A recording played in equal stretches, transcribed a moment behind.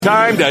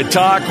Time to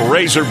talk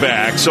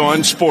Razorbacks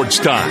on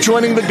Sportstime.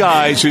 Joining the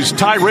guys is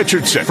Tye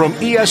Richardson from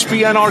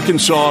ESPN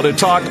Arkansas to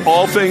talk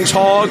all things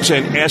Hogs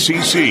and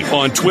SEC.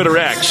 On Twitter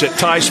X at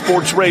Tye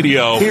Sports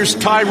Radio, here's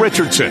Tye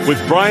Richardson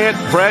with Bryant,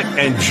 Brett,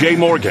 and Jay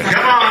Morgan.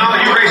 Come on, all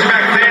you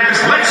Razorback fans,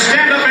 let's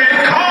stand up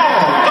and call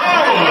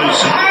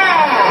those Hogs!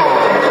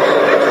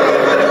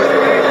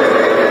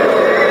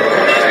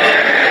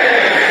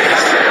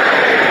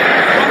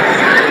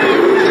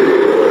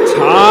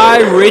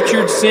 Tye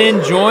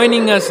Richardson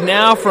joining us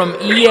now from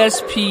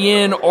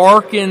ESPN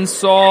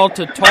Arkansas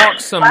to talk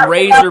some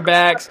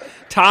Razorbacks.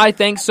 Tye,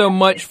 thanks so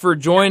much for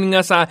joining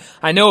us.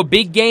 I know a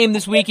big game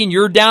this weekend.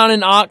 You're down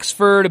in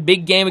Oxford, a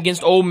big game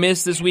against Ole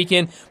Miss this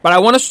weekend. But I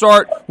want to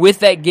start with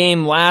that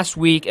game last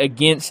week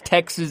against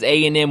Texas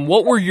A&M.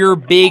 What were your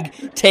big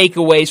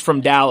takeaways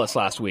from Dallas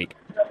last week?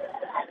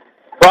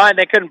 Brian,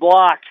 they couldn't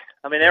block.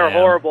 I mean, they were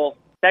horrible.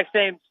 Texas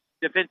A&M's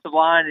defensive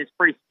line is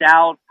pretty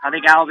stout. I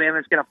think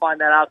Alabama's going to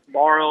find that out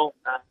tomorrow.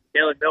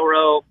 Jalen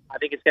Milroe, I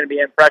think it's going to be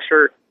in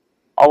pressure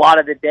a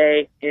lot of the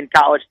day in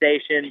College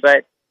Station. But,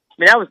 I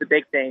mean, that was the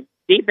big thing.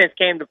 Defense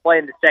came to play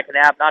in the second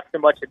half, not so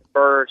much at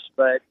first,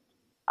 but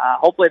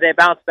hopefully they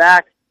bounce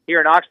back here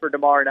in Oxford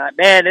tomorrow night.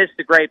 Man, this is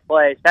a great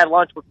place. Had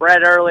lunch with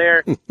Brett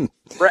earlier.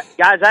 Brett,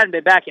 guys, I haven't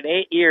been back in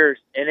 8 years,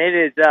 and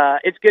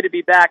it's good to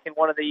be back in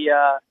one of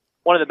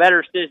the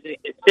better cities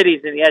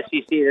in the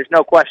SEC. There's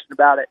no question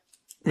about it.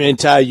 Man,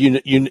 Tye,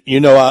 you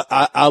know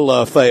I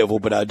love Fayetteville,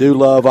 but I do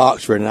love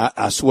Oxford, and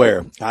I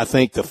swear, I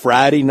think the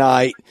Friday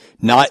night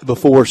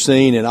before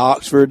scene in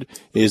Oxford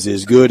is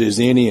as good as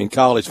any in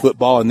college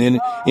football, and then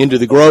into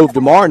the Grove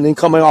tomorrow, and then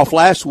coming off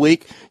last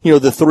week, you know,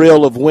 the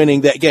thrill of winning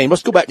that game.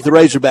 Let's go back to the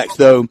Razorbacks,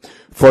 though,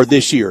 for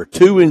this year.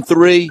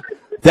 2-3,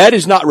 that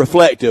is not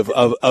reflective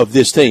of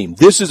this team.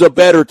 This is a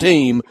better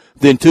team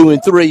than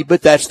 2-3,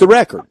 but that's the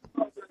record.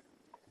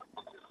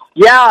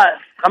 Yeah,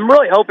 I'm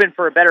really hoping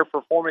for a better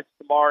performance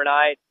tomorrow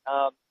night.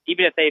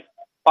 Even if they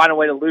find a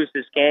way to lose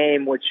this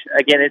game, which,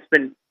 again, it's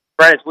been,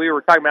 Brett, as we were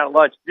talking about at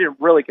lunch, it's been a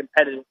really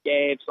competitive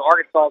game. So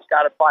Arkansas's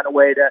got to find a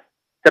way to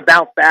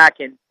bounce back.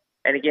 And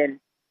again,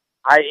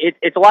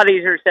 it's a lot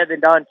easier said than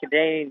done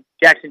containing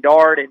Jackson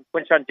Dart and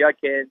Quinshon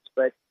Judkins.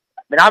 But,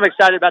 I mean, I'm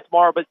excited about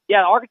tomorrow. But,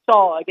 yeah,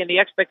 Arkansas, again, the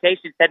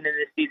expectations heading into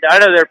this season, I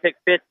know they're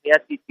picked fifth in the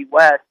SEC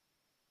West,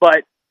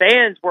 but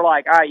fans were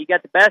like, all right, you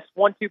got the best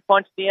 1-2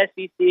 punch in the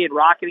SEC in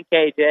Rocket and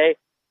KJ.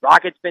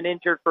 Rocket's been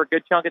injured for a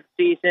good chunk of the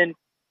season.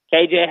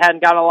 KJ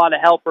hadn't got a lot of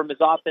help from his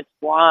offensive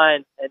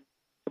line. And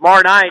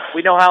tomorrow night,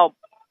 we know how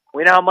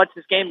much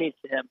this game means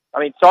to him. I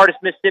mean, Sardis,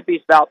 Mississippi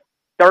is about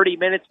 30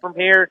 minutes from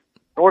here.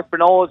 North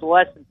Panola is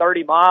less than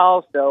 30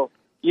 miles. So,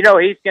 you know,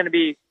 he's going to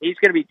be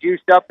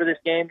juiced up for this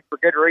game for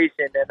good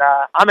reason. And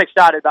I'm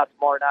excited about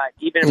tomorrow night,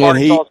 even if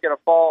Arkansas is going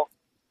to fall.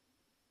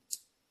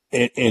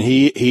 And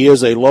he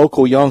is a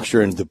local youngster,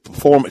 and the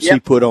performance he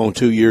put on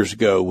 2 years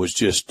ago was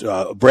just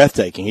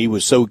breathtaking. He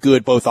was so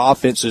good, both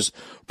offenses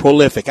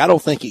prolific. I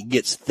don't think it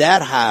gets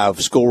that high of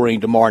scoring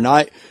tomorrow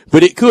night,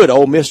 but it could.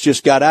 Ole Miss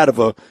just got out of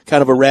a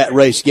kind of a rat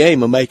race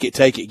game, a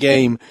make-it-take-it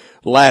game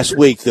last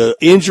week. The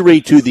injury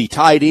to the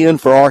tight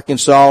end for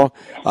Arkansas,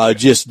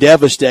 just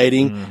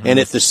devastating. Mm-hmm. And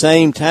at the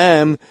same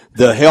time,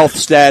 the health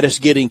status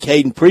getting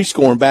Caden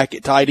Prescorn back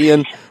at tight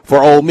end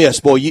for Ole Miss.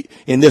 Boy,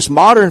 in this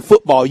modern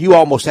football, you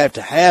almost have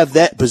to have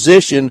that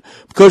position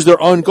because they're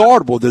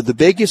unguardable. They're the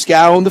biggest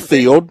guy on the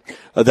field.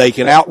 They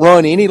can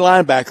outrun any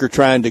linebacker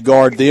trying to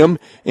guard them.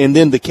 And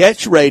then the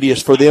catch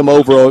radius for them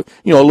over a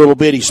little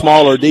bitty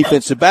smaller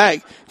defensive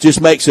back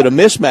just makes it a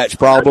mismatch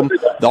problem.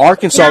 The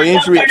Arkansas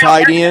injury at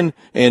tight end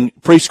and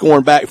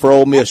Prescorn back for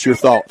Ole Miss. Your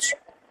thoughts?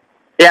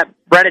 Yeah,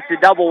 Brett, it's a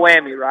double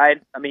whammy,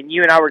 right? I mean,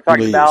 you and I were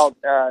talking about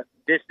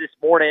this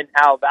morning,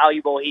 how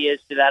valuable he is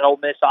to that Ole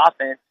Miss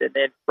offense. And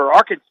then for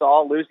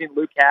Arkansas, losing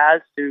Luke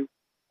Hasz, who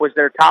was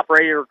their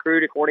top-rated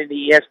recruit according to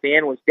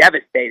ESPN, was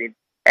devastating.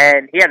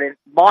 And he had a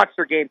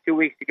monster game 2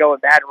 weeks ago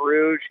in Baton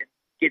Rouge and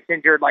gets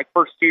injured like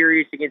first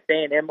series against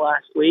A&M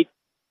last week.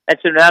 And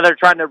so now they're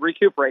trying to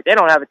recuperate. They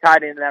don't have a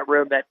tight end in that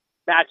room that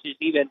matches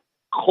even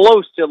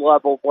close to the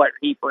level of what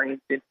he brings.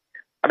 And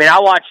I mean, I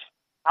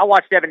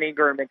watched Evan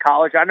Ingram in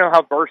college. I know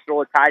how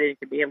versatile a tight end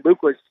can be. And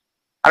Luke was,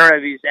 I don't know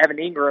if he was Evan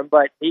Ingram,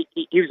 but he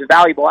was a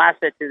valuable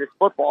asset to this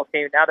football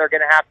team. Now they're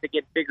going to have to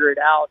figure it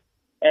out.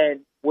 And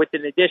with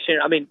an addition,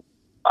 I mean,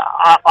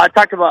 I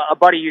talked to a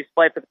buddy who used to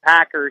play for the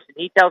Packers, and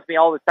he tells me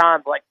all the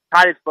time, like,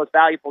 tight end's the most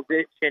valuable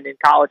position in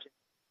college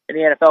and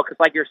in the NFL, because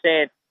like you're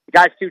saying, the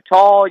guy's too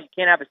tall, you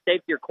can't have a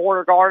safety or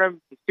corner guard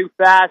him, he's too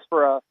fast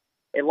for a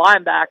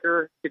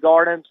linebacker to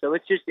guard him, so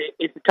it's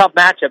a tough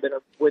matchup. And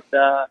with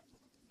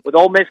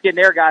Ole Miss getting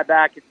their guy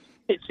back,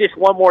 it's just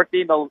one more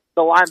thing the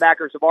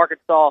linebackers of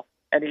Arkansas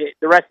and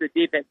the rest of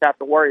the defense have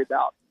to worry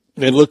about.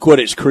 And look what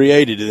it's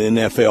created in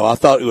the NFL. I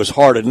thought it was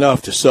hard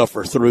enough to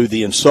suffer through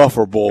the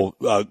insufferable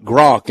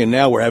Gronk, and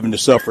now we're having to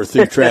suffer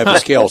through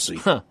Travis Kelce.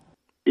 Huh.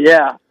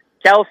 Yeah.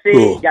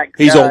 Kelce.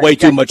 He's on way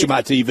too much of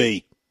my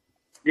TV.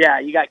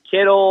 Yeah, you got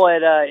Kittle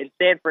in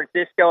San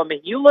Francisco. I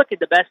mean, you look at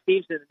the best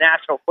teams in the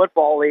National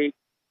Football League,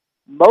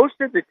 most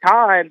of the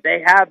time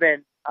they have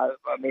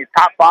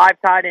top 5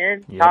 tight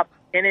ends,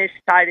 10-ish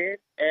tight end.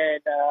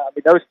 And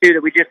those two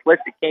that we just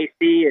listed,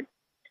 KC and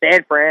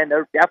San Fran,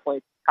 they're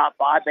definitely top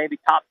 5, maybe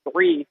top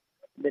 3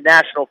 in the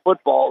National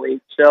Football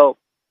League. So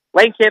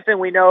Lane Kiffin,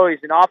 we know he's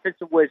an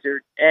offensive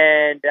wizard.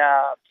 And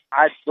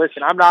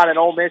listen, I'm not an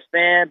Ole Miss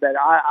fan, but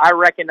I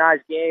recognize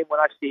game when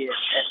I see it.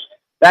 And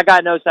that guy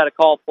knows how to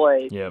call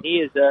plays. Yep. He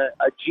is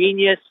a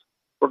genius,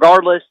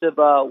 regardless of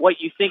what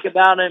you think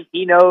about him.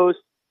 He knows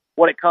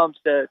when it comes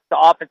to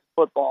offensive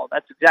football.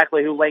 That's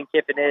exactly who Lane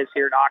Kiffin is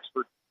here at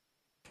Oxford.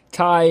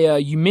 Tye,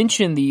 you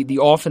mentioned the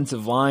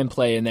offensive line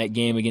play in that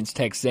game against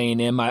Texas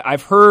A&M.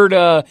 I've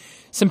heard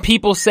some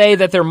people say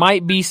that there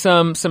might be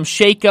some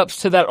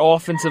shakeups to that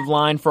offensive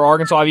line for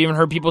Arkansas. I've even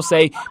heard people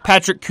say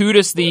Patrick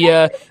Kudus,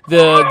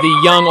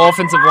 the young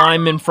offensive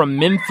lineman from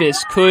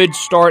Memphis, could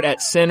start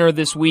at center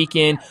this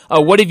weekend.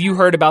 What have you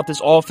heard about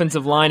this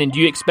offensive line, and do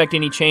you expect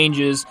any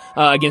changes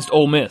against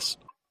Ole Miss?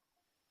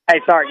 Hey,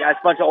 sorry guys,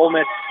 a bunch of Ole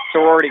Miss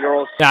sorority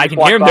girls. Yeah, I can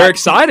hear them. They're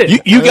excited.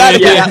 You got to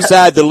be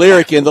outside the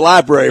lyric in the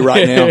library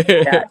right now.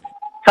 Yeah.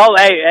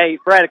 Hey,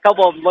 Brett, a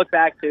couple of them look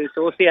back to,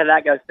 so we'll see how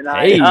that goes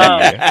tonight.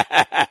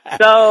 Hey.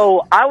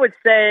 So I would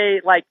say,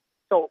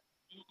 so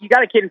you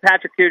got a kid in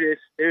Patrick Kudus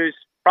who's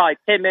probably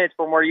 10 minutes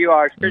from where you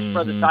are, Christian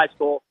Brothers High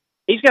School.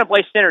 He's going to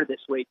play center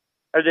this week,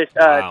 or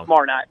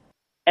tomorrow night.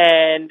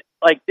 And,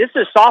 this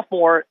is a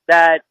sophomore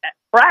that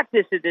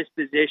practiced at this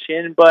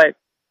position, but,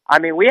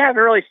 we haven't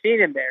really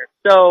seen him there.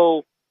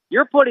 So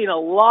you're putting a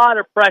lot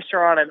of pressure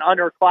on an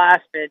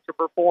underclassman to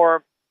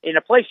perform in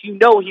a place he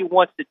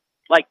wants to,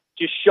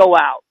 just show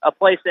out. A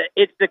place that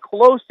it's the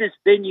closest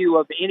venue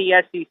of any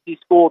SEC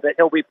school that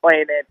he'll be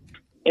playing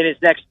in his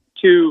next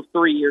 2-3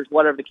 years,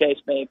 whatever the case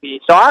may be.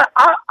 So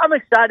I'm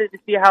excited to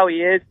see how he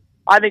is.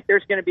 I think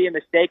there's going to be a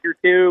mistake or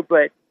two,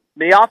 but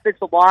the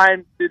offensive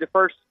line through the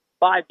first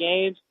 5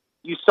 games,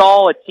 you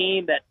saw a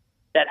team that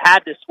had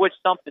to switch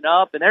something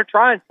up, and they're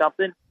trying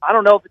something. I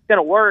don't know if it's going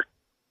to work,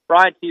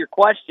 Brian, to your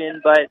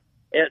question, but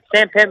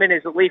Sam Pittman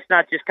is at least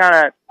not just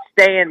kind of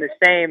staying the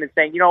same and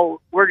saying,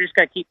 we're just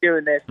going to keep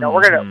doing this. No,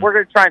 we're going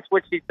to try and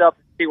switch these up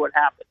and see what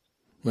happens.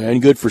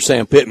 And good for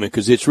Sam Pittman,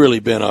 because it's really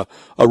been a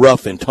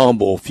rough and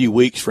tumble few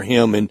weeks for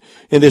him. And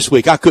this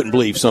week, I couldn't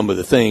believe some of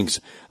the things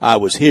I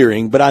was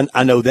hearing, but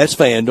I know that's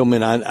fandom,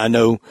 and I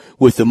know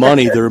with the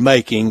money they're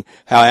making,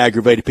 how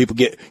aggravated people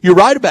get. You're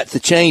right about the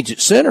change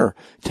at center,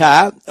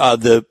 Tye.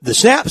 The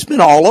snap's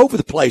been all over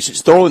the place.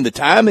 It's throwing the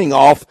timing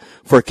off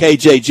for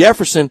KJ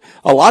Jefferson.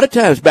 A lot of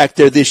times back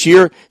there this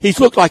year, he's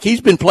looked like he's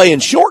been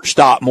playing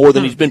shortstop more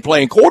than he's been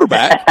playing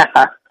quarterback.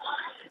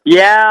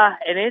 Yeah,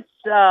 and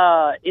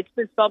it's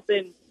been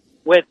something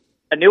with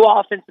a new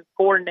offensive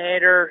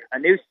coordinator, a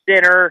new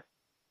center,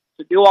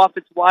 a new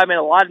offensive lineman,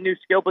 a lot of new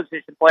skill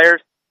position players.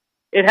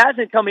 It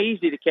hasn't come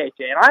easy to KJ,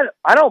 and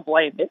I don't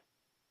blame it.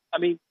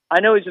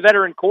 I know he's a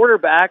veteran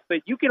quarterback, but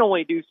you can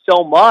only do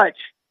so much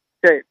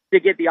to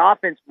get the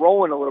offense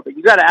rolling a little bit.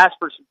 You got to ask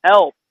for some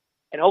help,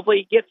 and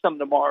hopefully he gets some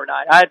tomorrow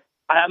night.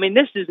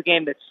 This is a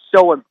game that's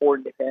so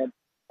important to him,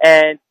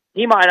 and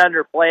he might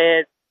underplay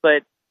it,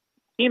 but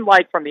seemed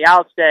like from the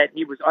outset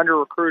he was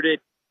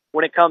under-recruited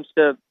when it comes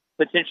to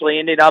potentially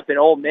ending up in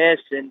Ole Miss.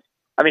 And,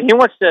 he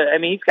wants to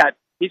 –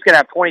 he's going to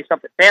have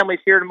 20-something families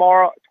here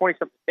tomorrow,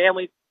 20-something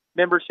family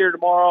members here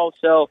tomorrow.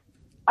 So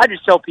I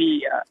just hope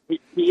he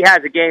has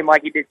a game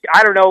like he did.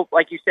 I don't know,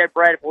 like you said,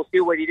 Brett, we'll see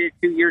what he did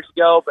 2 years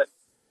ago. But,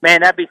 man,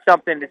 that'd be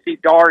something to see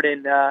Dart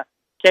and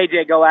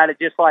KJ go at it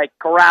just like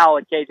Corral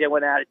and KJ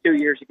went at it 2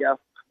 years ago.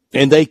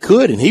 And they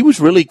could, and he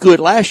was really good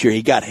last year.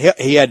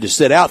 He had to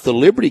sit out the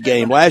Liberty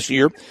game last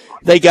year.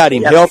 They got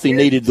him healthy,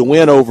 needed the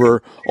win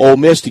over Ole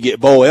Miss to get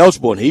bowl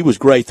eligible, and he was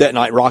great that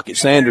night. Rocket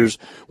Sanders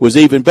was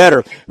even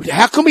better.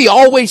 How come he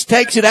always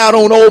takes it out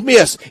on Ole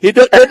Miss? It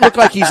doesn't look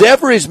like he's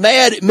ever as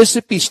mad at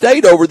Mississippi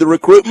State over the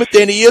recruitment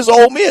than he is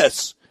Ole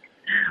Miss.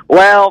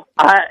 Well,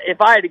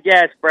 if I had to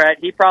guess, Brett,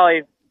 he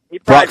probably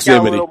got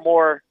a little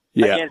more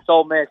against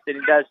Ole Miss than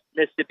he does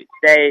Mississippi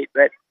State.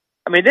 But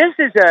this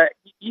is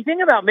you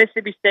think about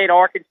Mississippi State,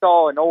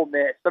 Arkansas, and Ole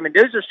Miss.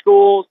 Those are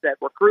schools that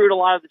recruit a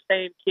lot of the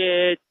same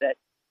kids that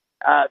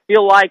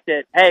feel like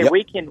that. Hey,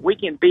 we can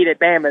beat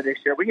Bama this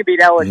year. We can beat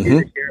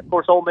LSU this year. Of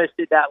course, Ole Miss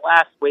did that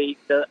last week.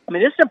 So,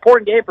 this is an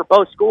important game for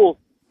both schools.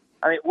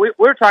 We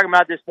were talking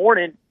about this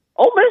morning.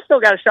 Ole Miss still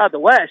got a shot at the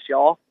West,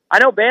 y'all. I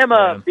know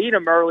Bama beat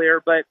them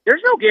earlier, but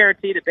there's no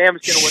guarantee that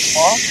Bama's going to win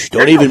tomorrow.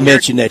 Don't even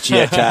mention that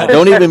yet, Ty.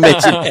 Don't even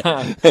mention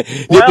that.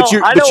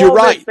 But you're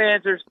right.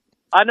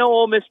 I know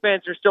Ole Miss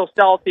fans are still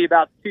salty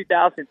about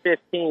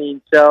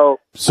 2015. So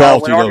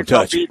salty, don't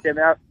touch beat them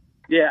out.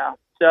 Yeah.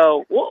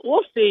 So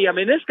we'll see.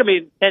 This is going to be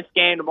an intense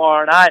game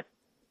tomorrow, and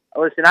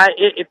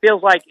it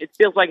feels like it's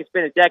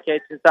been a decade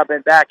since I've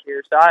been back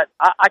here. So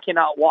I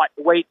cannot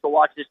wait to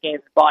watch this game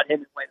and spot him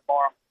and win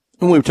tomorrow.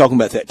 And we were talking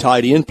about that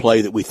tight end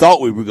play that we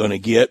thought we were going to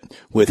get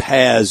with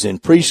Haz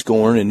and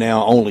Prescorn, and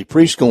now only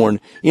Prescorn.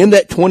 In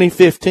that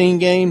 2015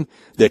 game,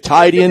 the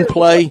tight end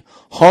play,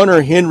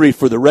 Hunter Henry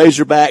for the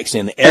Razorbacks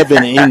and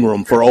Evan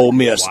Ingram for Ole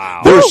Miss.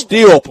 Wow. They're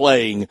still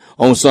playing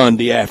on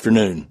Sunday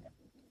afternoon.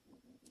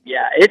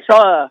 Yeah, it's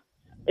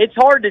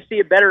hard to see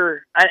a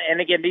better. And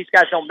again, these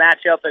guys don't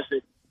match up as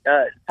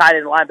tight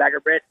end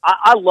linebacker, Britt.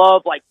 I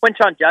love, like,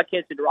 Quinshon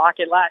Judkins and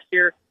Rocket last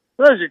year.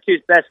 Those are two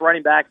best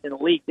running backs in the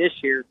league this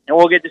year, and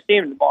we'll get to see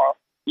them tomorrow.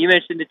 You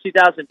mentioned the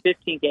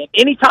 2015 game.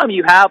 Anytime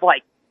you have,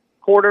 like,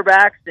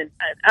 quarterbacks, and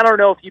I don't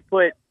know if you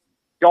put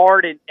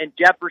Dart and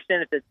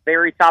Jefferson at the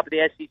very top of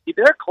the SEC, but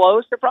they're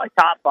close. They're probably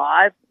top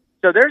 5.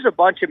 So there's a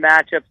bunch of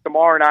matchups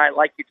tomorrow night,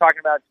 like you're talking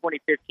about in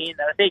 2015,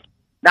 that I think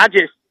not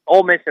just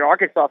Ole Miss and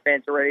Arkansas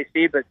fans are ready to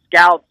see, but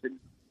scouts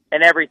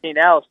and everything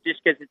else, just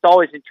because it's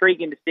always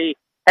intriguing to see,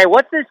 hey,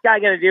 what's this guy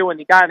going to do when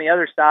the guy on the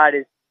other side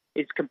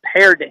is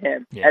compared to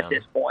him at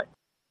this point?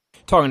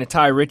 Talking to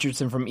Tye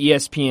Richardson from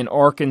ESPN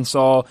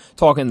Arkansas,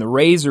 talking the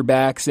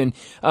Razorbacks. And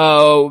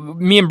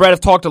me and Brett have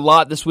talked a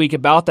lot this week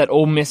about that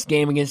Ole Miss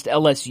game against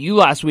LSU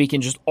last week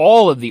and just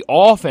all of the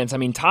offense. I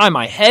mean, Tye,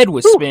 my head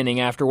was spinning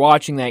after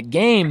watching that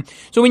game.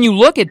 So when you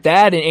look at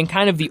that and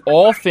kind of the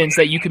offense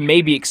that you can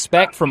maybe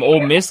expect from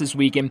Ole Miss this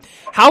weekend,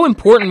 how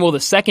important will the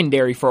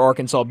secondary for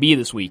Arkansas be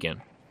this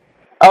weekend?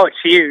 Oh, it's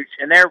huge.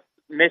 And they're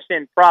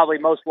missing probably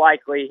most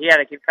likely. He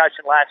had a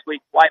concussion last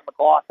week, White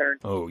McLaughlin.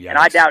 Oh, yeah. And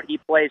I doubt he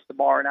plays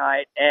tomorrow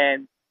night.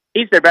 And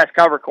he's their best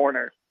cover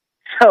corner.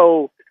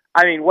 So,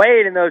 I mean,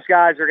 Wade and those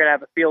guys are going to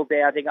have a field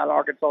day, I think, on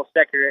Arkansas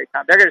secondary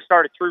time. They're going to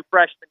start a true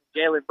freshman,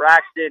 Jalen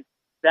Braxton,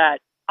 that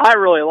I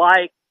really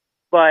like.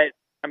 But,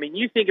 I mean,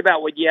 you think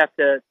about what you have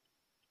to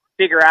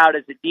figure out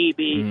as a DB.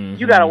 Mm-hmm.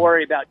 You got to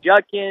worry about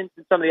Judkins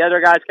and some of the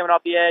other guys coming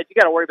off the edge.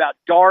 You got to worry about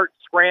Dart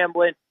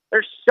scrambling.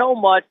 There's so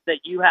much that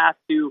you have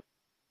to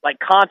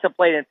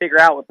contemplate and figure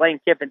out with Lane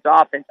Kiffin's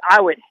offense.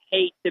 I would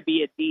hate to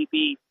be a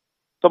DB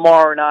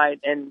tomorrow night,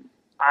 and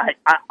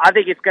I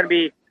think it's going to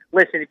be,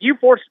 listen, if you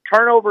force a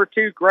turnover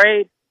too,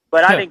 great,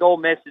 but I think Ole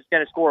Miss is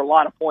going to score a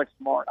lot of points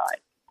tomorrow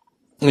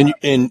night.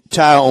 And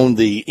Tye, on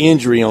the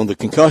injury, on the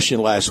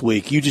concussion last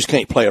week, you just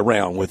can't play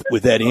around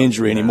with that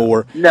injury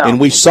anymore. No. And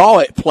we saw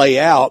it play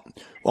out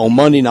on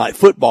Monday Night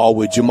Football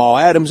with Jamal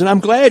Adams, and I'm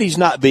glad he's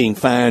not being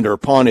fined or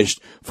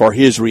punished for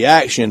his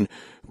reaction.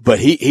 But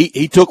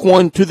he took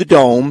one to the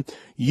dome.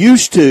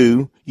 Used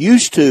to,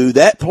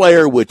 that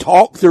player would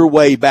talk their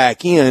way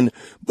back in,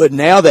 but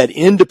now that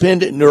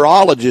independent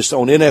neurologists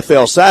on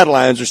NFL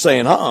sidelines are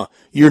saying,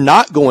 you're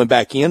not going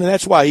back in, and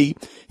that's why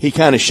he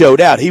kind of showed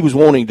out. He was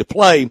wanting to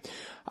play.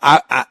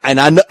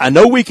 I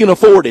know we can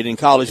afford it in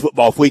college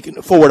football if we can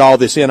afford all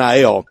this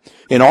NIL.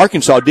 And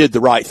Arkansas did the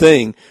right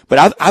thing,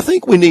 but I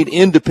think we need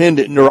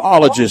independent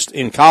neurologists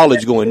in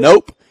college going,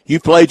 nope,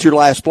 you played your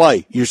last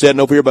play. You're sitting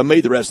over here by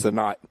me the rest of the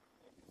night.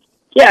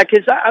 Yeah,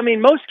 because, I mean,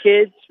 most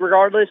kids,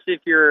 regardless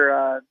if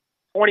you're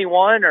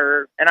 21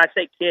 and I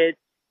say kids,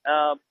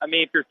 I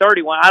mean, if you're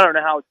 31, I don't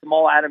know how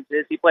Jamal Adams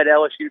is. He played at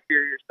LSU a few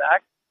years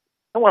back.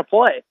 I want to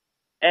play.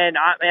 And,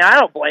 I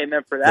don't blame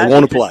him for that. They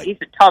want to play. He's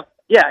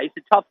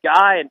a tough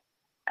guy, and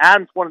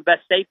Adams one of the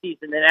best safeties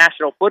in the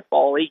National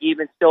Football League,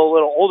 even still a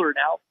little older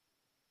now.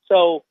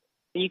 So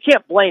you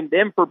can't blame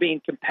them for being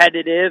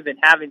competitive and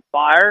having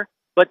fire,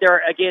 but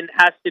there, again,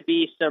 has to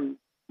be some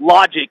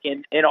logic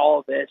in all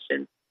of this.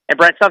 And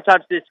Brett,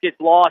 sometimes this gets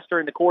lost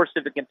during the course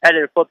of a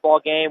competitive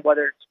football game,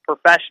 whether it's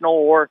professional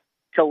or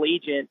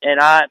collegiate. And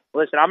I'm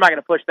not going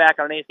to push back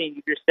on anything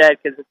you just said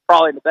because it's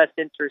probably in the best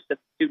interest of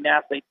student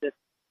athletes that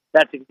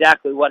that's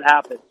exactly what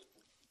happens.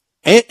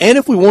 And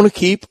if we want to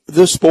keep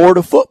the sport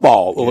of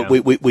football,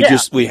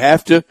 we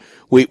have to.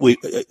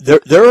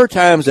 There are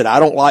times that I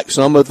don't like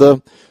some of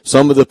the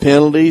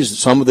penalties,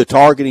 some of the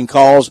targeting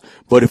calls,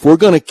 but if we're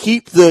going to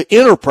keep the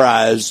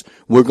enterprise,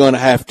 we're going to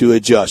have to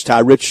adjust. Tye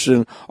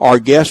Richardson, our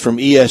guest from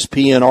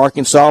ESPN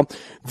Arkansas,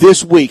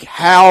 this week,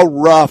 how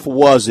rough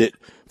was it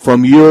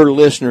from your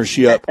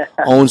listenership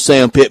on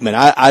Sam Pittman?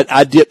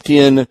 I dipped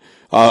in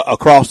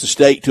across the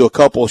state to a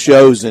couple of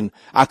shows, and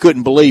I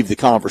couldn't believe the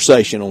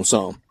conversation on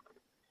some.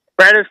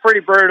 Brad, it's pretty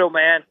brutal,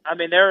 man. I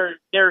mean, there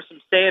are some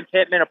Sam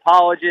Pittman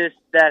apologists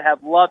that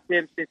have loved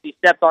him since he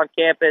stepped on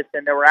campus,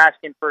 and they were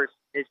asking for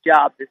his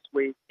job this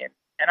week. And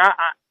I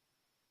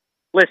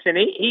listen,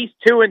 he's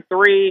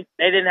 2-3.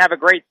 They didn't have a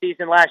great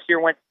season last year.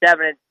 Went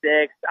 7-6.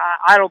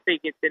 I don't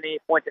think it's any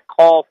point to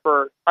call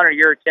for Hunter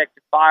Yurachek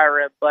to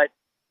fire him. But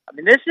I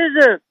mean, this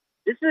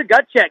is a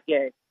gut check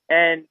game,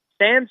 and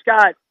Sam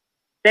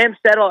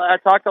said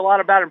talked a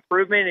lot about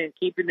improvement and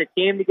keeping the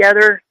team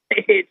together.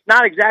 It's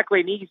not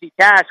exactly an easy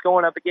task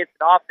going up against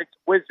an offensive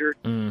wizard,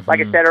 like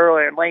I said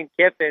earlier, in Lane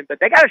Kiffin. But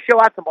they got to show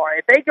out tomorrow.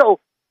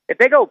 If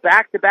they go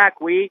back-to-back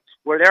weeks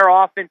where their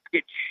offense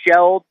gets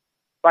shelled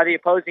by the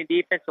opposing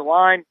defensive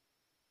line,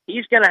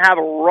 he's going to have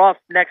a rough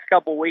next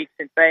couple weeks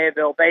in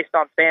Fayetteville based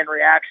on fan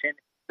reaction.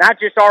 Not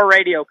just our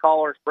radio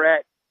callers,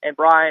 Brett and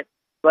Brian,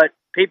 but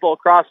people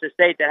across the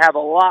state that have a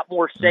lot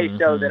more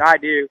say-so than I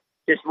do,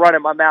 just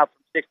running my mouth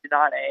from 6 to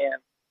 9 a.m.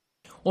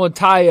 Well,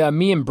 Tye,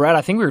 me and Brett,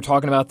 I think we were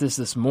talking about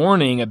this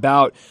morning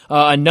about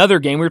another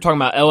game. We were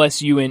talking about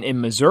LSU in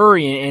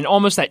Missouri and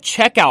almost that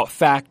checkout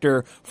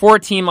factor for a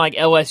team like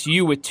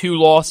LSU with 2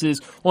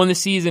 losses on the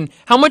season.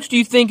 How much do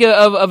you think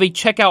of a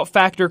checkout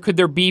factor could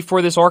there be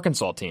for this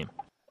Arkansas team?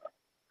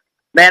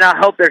 Man, I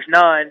hope there's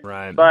none.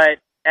 Right. But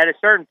at a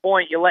certain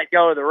point, you let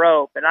go of the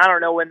rope, and I don't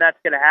know when that's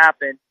going to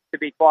happen, to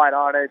be quite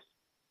honest.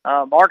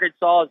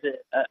 Arkansas is,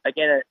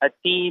 again, a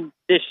team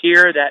this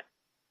year that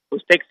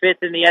was picked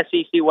fifth in the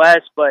SEC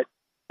West, but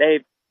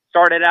they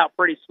started out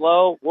pretty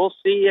slow. We'll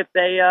see if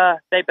they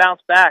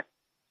bounce back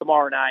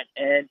tomorrow night.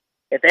 And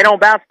if they don't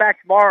bounce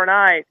back tomorrow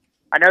night,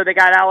 I know they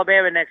got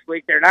Alabama next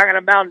week. They're not going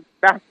to bounce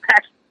back to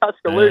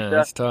Tuscaloosa. Yeah,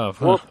 that's tough.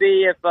 Huh? We'll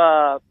see if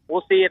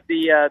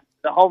the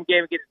home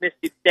game against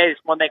Mississippi State is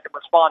one they can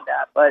respond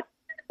at. But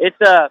it's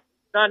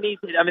not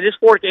easy. I mean, this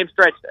 4-game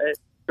stretch.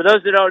 For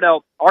those that don't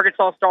know,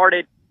 Arkansas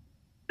started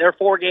their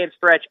 4-game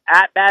stretch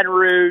at Baton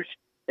Rouge.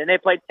 Then they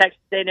played Texas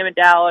A&M in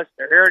Dallas.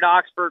 They're here in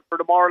Oxford for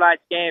tomorrow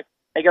night's game.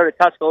 They go to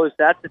Tuscaloosa.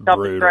 That's the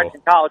toughest stretch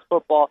in college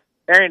football.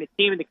 There ain't a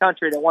team in the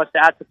country that wants to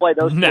have to play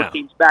those 4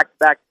 teams back to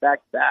back to back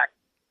to back.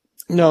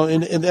 No,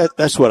 and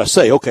that's what I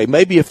say. Okay,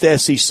 maybe if the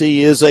SEC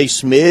is a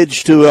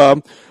smidge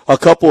to a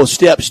couple of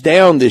steps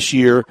down this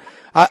year,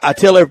 I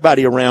tell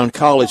everybody around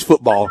college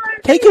football,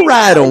 take a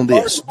ride on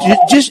this.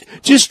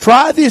 Just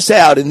try this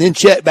out and then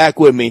check back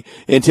with me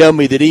and tell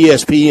me that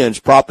ESPN's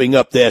propping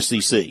up the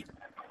SEC.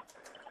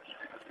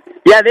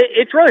 Yeah,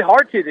 it's really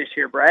hard to this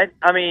year, Brett.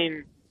 I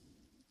mean,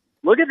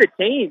 look at the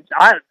teams.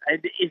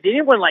 Is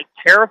anyone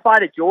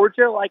terrified of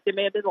Georgia like they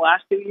may have been the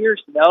last 2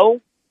 years? No.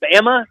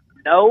 Bama?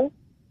 No.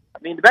 I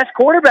mean, the best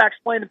quarterback's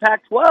playing the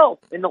Pac-12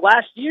 in the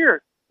last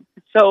year.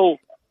 So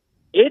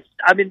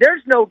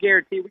there's no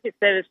guarantee. We can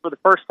say this for the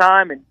first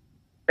time in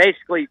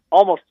basically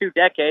almost 2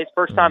 decades.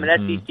 First time an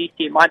SEC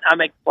team might not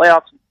make the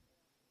playoffs in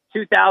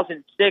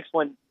 2006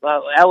 when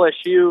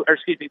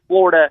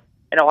Florida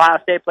and Ohio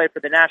State played for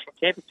the national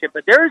championship.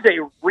 But there is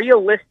a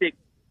realistic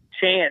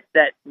chance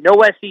that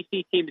no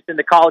SEC team is in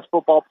the college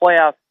football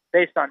playoff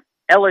based on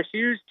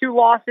LSU's 2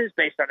 losses,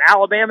 based on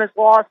Alabama's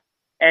loss,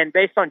 and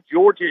based on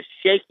Georgia's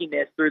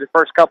shakiness through the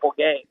first couple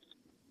games.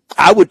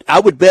 I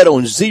would bet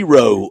on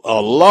 0 a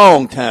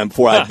long time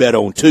before I'd bet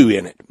on 2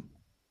 in it.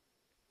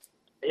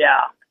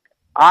 Yeah,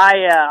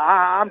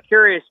 I'm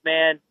curious,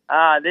 man.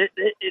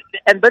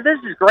 But this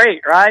is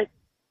great, right?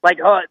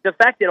 The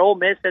fact that Ole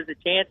Miss has a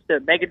chance to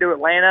make it to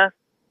Atlanta.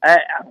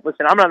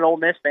 Listen, I'm not an Ole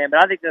Miss fan,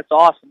 but I think that's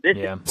awesome. This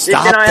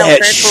Stop NIL that!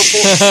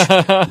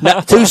 transfer portal.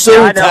 Not too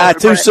soon, Ty.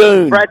 Too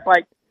soon. Brett's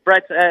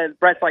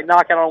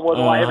knocking on wood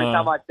every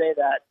time I say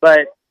that.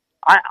 But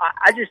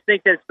I just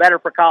think that it's better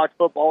for college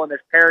football when there's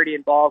parity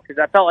involved,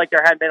 because I felt like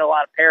there hadn't been a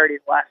lot of parity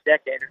in the last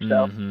decade or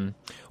so. Mm-hmm.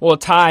 Well,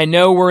 Ty, I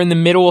know we're in the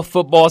middle of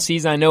football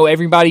season. I know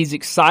everybody's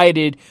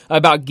excited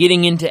about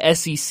getting into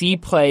SEC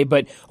play,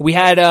 but we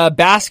had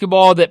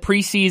basketball that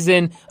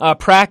preseason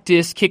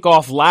practice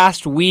kickoff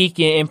last week.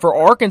 And for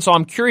Arkansas,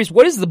 I'm curious,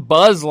 what is the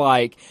buzz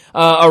like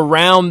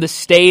around the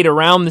state,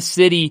 around the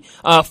city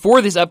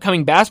for this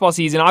upcoming basketball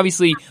season?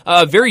 Obviously,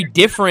 a very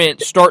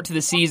different start to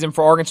the season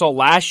for Arkansas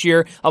last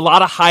year. A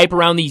lot of hype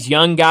around these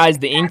young guys,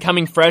 the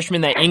incoming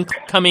freshmen, that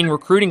incoming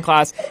recruiting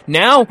class.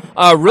 Now,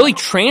 really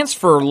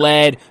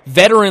transfer-led,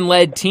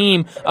 veteran-led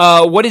team.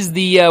 What is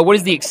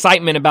the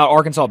excitement about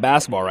Arkansas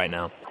basketball right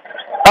now?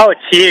 Oh, it's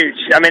huge.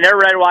 I mean, their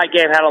red-white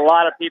game had a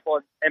lot of people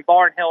in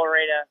Barnhill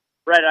Arena.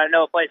 Brett, I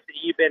know a place that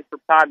you've been from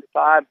time to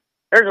time.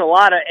 There's a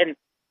lot of, and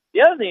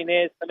the other thing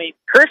is, I mean,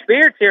 Chris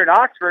Beard's here in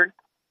Oxford.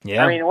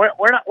 Yeah. I mean, we're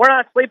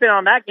not sleeping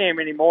on that game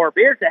anymore.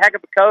 Beard's a heck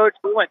of a coach.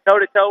 We went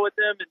toe-to-toe with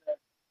him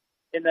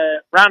in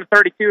the round of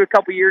 32 a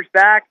couple years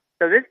back.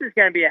 So this is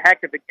going to be a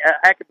heck of a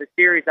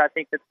series, I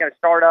think, that's going to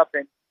start up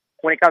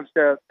when it comes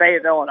to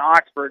Fayetteville and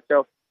Oxford. So,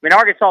 I mean,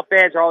 Arkansas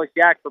fans are always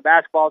jacked for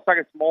basketball. I was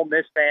talking to some Ole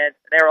Miss fans,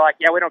 and they were like,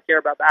 yeah, we don't care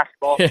about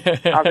basketball.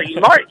 I was like,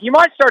 you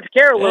might start to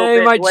care a little bit.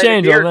 They might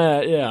change on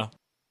that, yeah.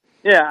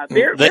 Yeah.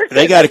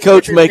 They got a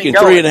coach making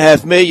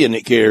 $3.5 million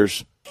that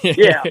cares.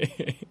 Yeah.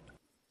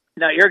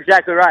 No, you're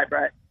exactly right,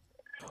 Brett.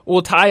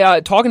 Well,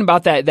 Ty, talking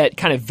about that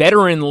kind of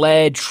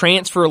veteran-led,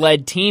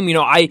 transfer-led team,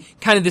 I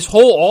kind of this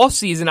whole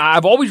offseason,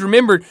 I've always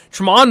remembered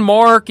Tremont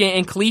Mark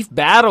and Khalif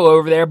Battle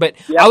over there, but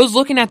I was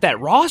looking at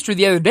that roster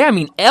the other day. I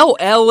mean, L.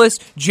 Ellis,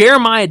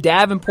 Jeremiah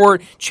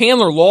Davenport,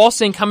 Chandler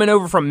Lawson coming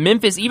over from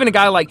Memphis, even a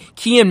guy like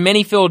Kean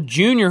Manyfield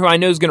Jr., who I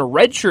know is going to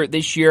redshirt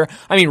this year.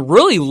 I mean,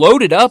 really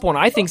loaded up on,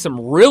 I think, some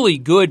really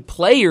good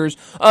players.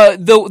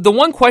 The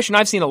one question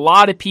I've seen a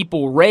lot of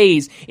people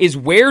raise is,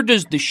 where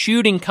does the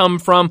shooting come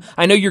from?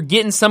 I know you're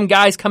getting some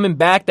guys coming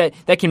back that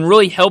can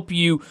really help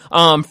you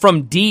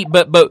from deep,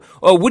 but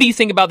what do you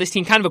think about this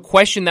team? Kind of a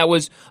question that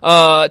was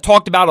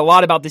talked about a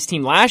lot about this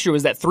team last year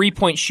was that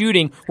 3-point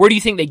shooting. Where do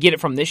you think they get it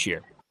from this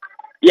year?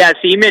 Yeah, so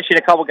you mentioned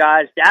a couple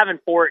guys.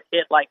 Davenport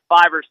hit 5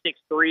 or 6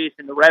 threes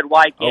in the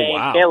red-white game. Oh,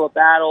 wow. Caleb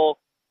Battle,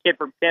 kid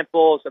from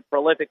Temple, is a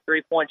prolific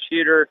 3-point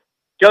shooter.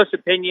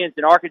 Joseph Pinion's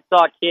an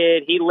Arkansas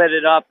kid. He lit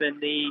it up in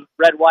the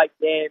red-white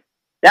game.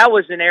 That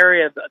was an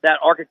area that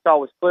Arkansas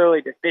was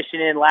clearly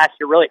deficient in last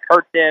year. Really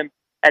hurt them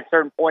at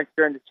certain points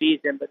during the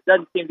season, but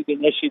doesn't seem to be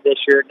an issue this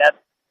year.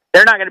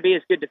 They're not going to be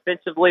as good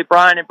defensively,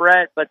 Brian and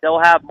Brett, but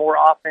they'll have more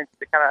offense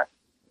to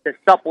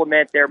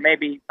supplement their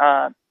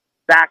their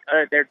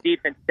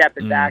defense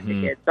stepping back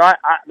again. So I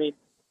mean,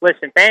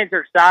 listen, fans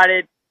are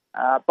excited.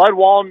 Bud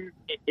Walton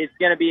is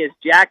going to be as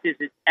jacked as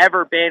it's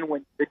ever been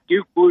when the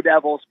Duke Blue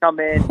Devils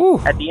come in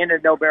at the end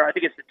of November. I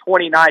think it's the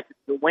 29th, it's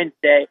the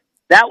Wednesday.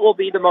 that will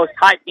be the most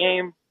hyped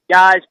game,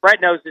 guys.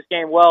 Brett knows this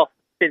game well,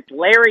 since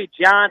Larry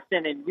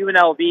Johnson and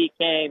UNLV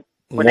came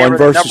when they were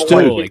the number 1 team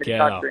in the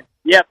country.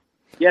 Yep.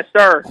 Yes,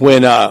 sir.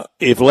 When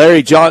if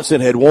Larry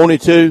Johnson had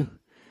wanted to,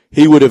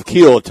 he would have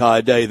killed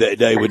Tye Day that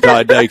day when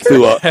Tye Day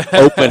threw an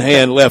open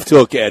hand left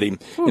hook at him.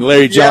 And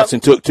Larry Johnson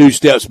took 2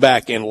 steps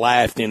back and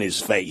laughed in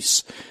his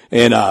face.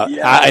 And,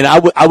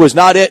 I was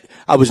not at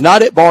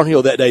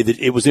Barnhill that day. That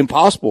it was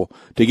impossible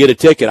to get a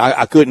ticket.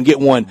 I couldn't get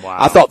one. Wow.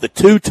 I thought the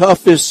 2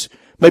 toughest,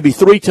 maybe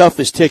 3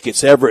 toughest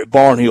tickets ever at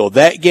Barnhill,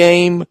 that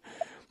game,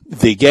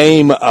 the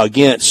game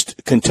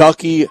against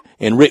Kentucky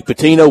and Rick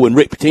Pitino, when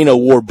Rick Pitino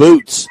wore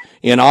boots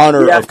in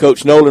honor of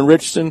Coach Nolan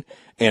Richardson,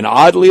 and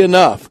oddly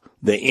enough,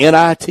 the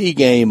NIT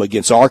game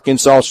against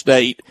Arkansas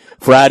State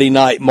Friday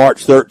night,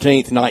 March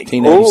 13th,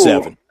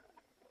 1987. Ooh.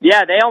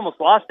 Yeah, they almost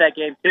lost that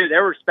game, too.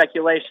 There was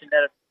speculation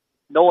that if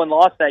Nolan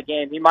lost that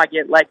game, he might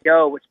get let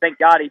go, which thank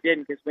God he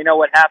didn't, because we know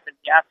what happened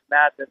in the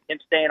aftermath of him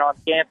staying on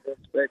campus.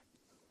 But,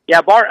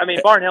 yeah,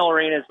 Barnhill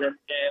Arena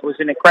was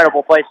an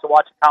incredible place to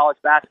watch a college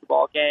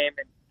basketball game.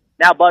 And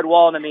now Bud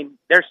Walton,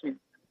 there's some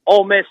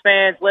Ole Miss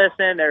fans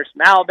listening. There's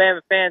some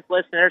Alabama fans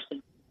listening. There's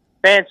some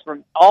fans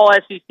from all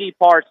SEC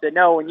parts that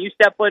know when you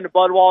step foot into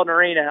Bud Walton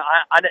Arena,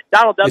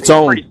 Donald W. is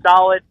pretty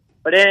solid,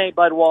 but it ain't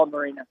Bud Walton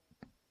Arena.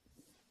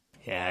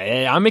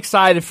 Yeah, I'm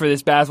excited for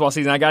this basketball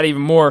season. I got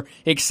even more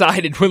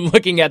excited when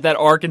looking at that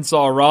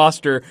Arkansas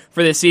roster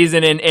for this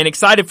season, and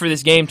excited for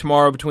this game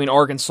tomorrow between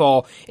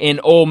Arkansas and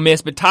Ole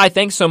Miss. But Tye,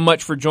 thanks so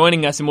much for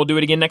joining us, and we'll do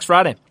it again next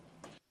Friday.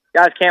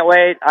 Guys, can't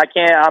wait.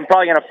 I'm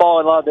probably going to fall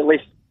in love at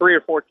least 3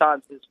 or 4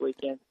 times this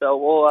weekend. So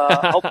we'll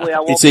hopefully I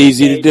won't. It's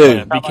easy to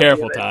do. Be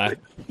careful, Tye.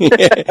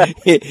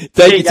 Thank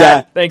you,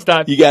 Tye. Thanks,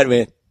 Tye. You got it,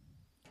 man.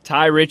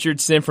 Tye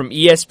Richardson from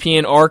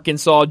ESPN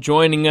Arkansas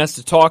joining us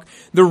to talk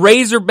the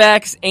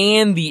Razorbacks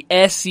and the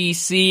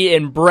SEC.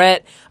 And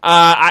Brett,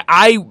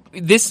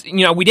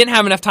 we didn't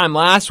have enough time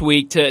last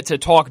week to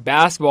talk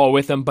basketball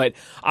with him, but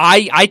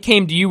I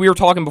came to you. We were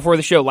talking before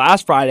the show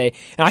last Friday,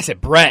 and I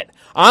said, Brett,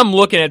 I'm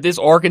looking at this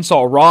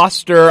Arkansas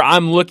roster.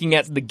 I'm looking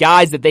at the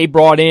guys that they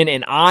brought in,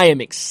 and I am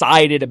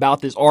excited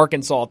about this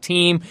Arkansas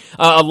team.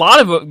 A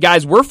lot of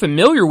guys we're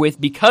familiar with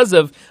because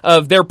of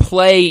their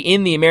play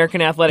in the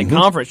American Athletic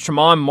Conference.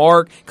 Tremont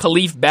Mark,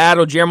 Khalif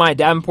Battle, Jeremiah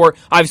Davenport,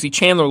 obviously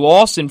Chandler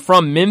Lawson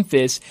from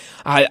Memphis.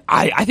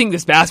 I think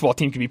this basketball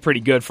team could be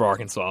pretty good for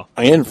Arkansas.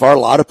 And for a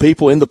lot of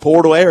people in the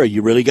portal area,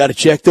 you really got to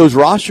check those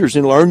rosters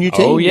and learn your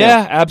team. Oh,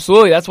 yeah,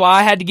 absolutely. That's why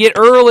I had to get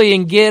early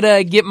and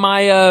get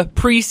my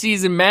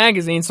preseason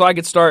magazine so I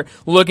could start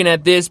looking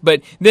at this.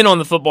 But then on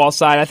the football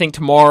side, I think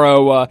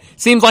tomorrow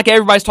seems like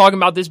everybody's talking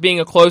about this being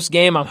a close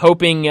game. I'm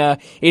hoping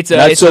it's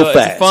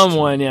a fun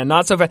one. Yeah,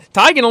 not so fast.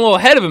 Tye getting a little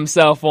ahead of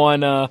himself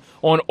on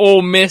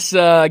Ole Miss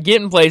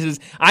getting places.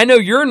 I know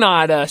you're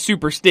not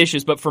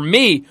superstitious, but for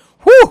me,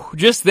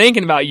 just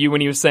thinking about you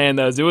when he was saying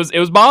those, it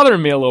was bothering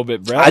me a little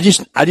bit, Brett.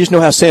 I just know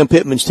how Sam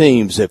Pittman's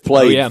teams have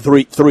played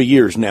 3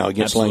 years now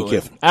against Lane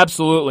Kiffin.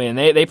 Absolutely, and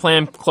they play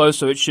them close,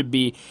 so it should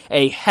be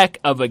a heck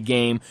of a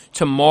game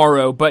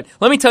tomorrow. But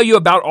let me tell you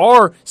about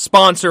our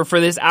sponsor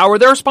for this hour.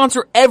 They're a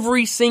sponsor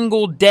every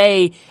single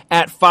day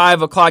at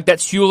 5 o'clock.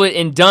 That's Hewlett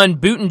and Dunn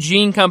Boot and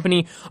Jean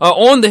Company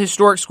on the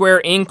historic square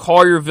in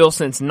Collierville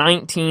since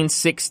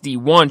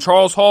 1961.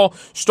 Charles Hall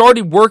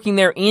started working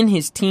there in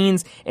his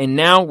teens, and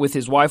now with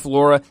his wife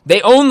Laura,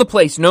 they own the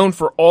place, known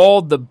for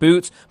all the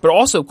boots, but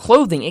also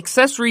clothing,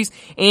 accessories,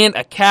 and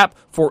a cap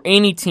for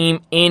any team,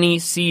 any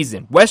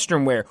season.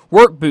 Western wear,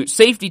 work boots,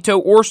 safety toe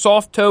or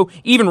soft toe,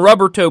 even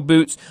rubber toe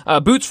boots,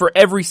 boots for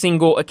every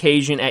single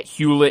occasion at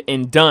Hewlett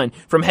and Dunn.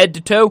 From head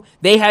to toe,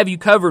 they have you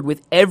covered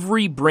with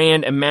every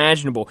brand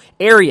imaginable.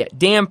 Area,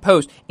 Dam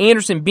Post,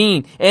 Anderson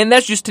Bean, and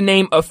that's just to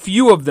name a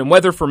few of them,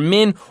 whether for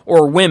men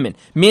or women.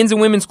 Men's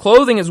and women's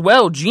clothing as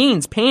well,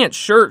 jeans, pants,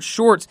 shirts,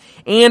 shorts,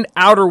 and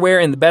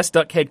outerwear in the best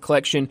duckhead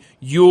collection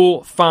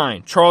you'll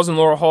find. Charles and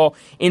Laura Hall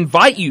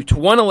invite you to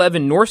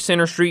 111 North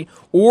Center Street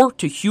or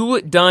to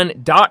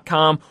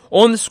HewlettDunn.com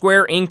on the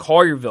square in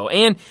Collierville.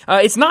 And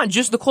it's not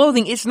just the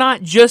clothing, it's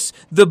not just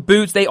the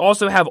boots. They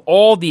also have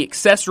all the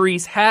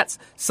accessories, hats,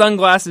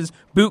 sunglasses,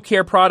 boot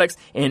care products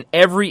in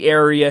every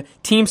area,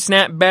 team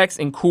snapbacks,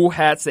 and cool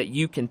hats that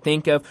you can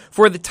think of.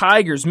 For the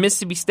Tigers,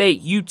 Mississippi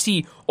State, UT,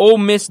 Ole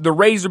Miss, the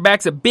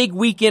Razorbacks, a big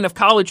weekend of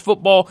college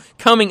football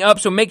coming up,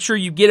 so make sure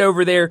you get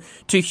over there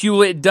to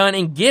Hewlett Dunn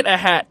and get a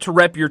hat to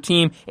rep your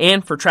team.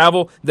 And for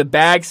travel, the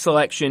bag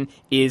selection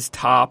is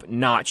top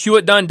notch.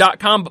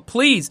 HewlettDunn.com, but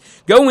please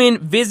go in,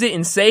 visit,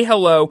 and say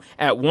hello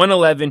at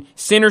 111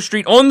 Center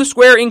Street on the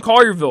square in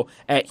Collierville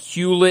at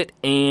Hewlett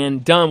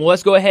and Dunn. Well,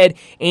 let's go ahead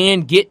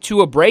and get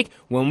to a break.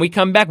 When we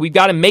come back, we've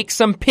got to make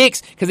some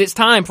picks because it's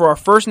time for our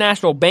First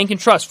National Bank and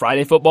Trust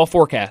Friday football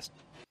forecast.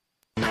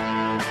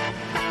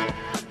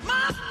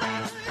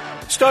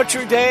 Start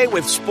your day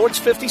with Sports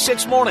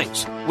 56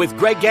 Mornings with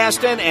Greg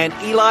Gaston and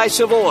Eli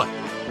Savoy.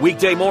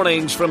 Weekday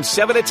mornings from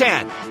 7 to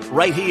 10,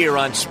 right here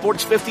on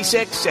Sports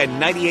 56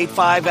 and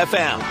 98.5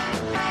 FM.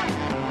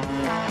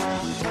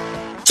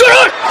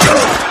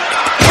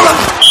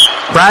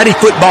 Friday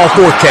football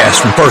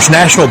forecast from First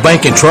National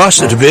Bank and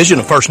Trust, a division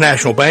of First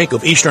National Bank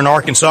of Eastern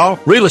Arkansas.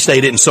 Real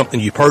estate isn't something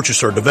you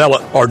purchase or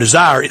develop or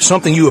desire. It's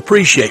something you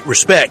appreciate,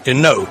 respect,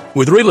 and know.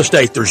 With real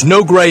estate, there's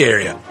no gray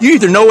area. You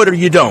either know it or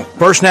you don't.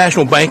 First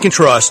National Bank and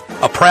Trust,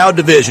 a proud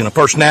division of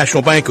First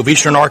National Bank of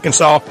Eastern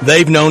Arkansas.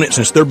 They've known it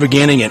since their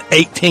beginning in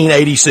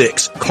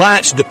 1886.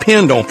 Clients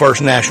depend on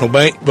First National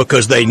Bank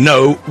because they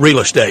know real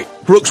estate.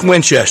 Brooks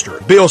Winchester,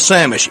 Bill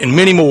Samish, and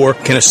many more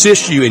can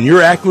assist you in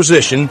your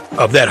acquisition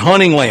of that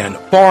hunting land,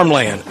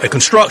 farmland, a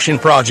construction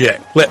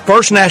project. Let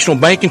First National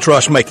Bank and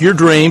Trust make your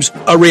dreams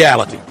a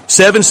reality.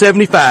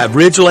 775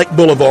 Ridge Lake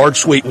Boulevard,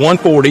 Suite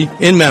 140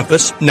 in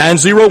Memphis,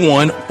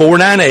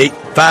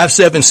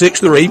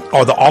 901-498-5763,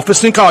 or the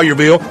office in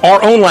Collierville,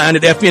 or online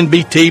at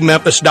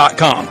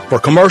fnbtmemphis.com. For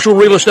commercial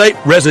real estate,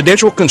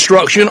 residential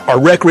construction, or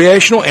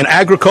recreational and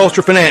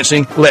agriculture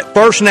financing, let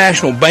First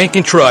National Bank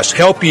and Trust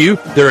help you.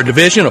 They're a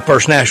division of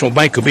First National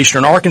Bank of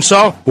Eastern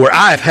Arkansas, where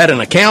I've had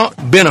an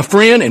account, been a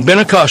friend, and been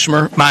a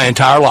customer my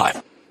entire life.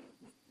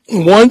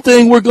 One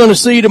thing we're going to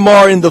see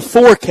tomorrow in the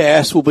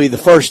forecast will be the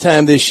first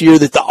time this year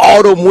that the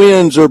autumn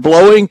winds are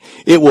blowing.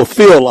 It will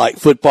feel like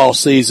football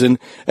season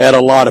at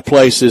a lot of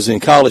places in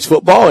college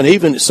football and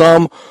even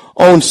some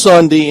on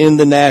Sunday in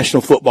the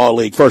National Football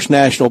League. First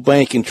National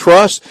Bank and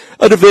Trust,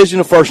 a division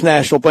of First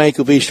National Bank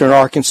of Eastern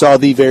Arkansas,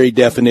 the very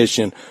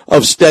definition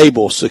of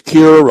stable,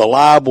 secure,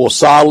 reliable,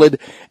 solid,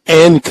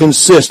 and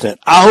consistent.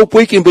 I hope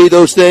we can be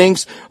those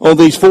things on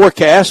these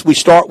forecasts. We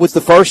start with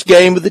the first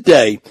game of the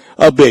day,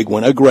 a big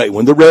one, a great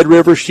one. The Red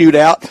River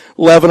Shootout,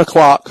 11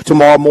 o'clock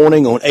tomorrow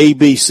morning on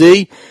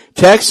ABC.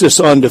 Texas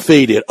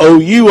undefeated,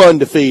 OU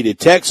undefeated.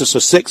 Texas a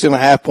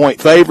 6.5-point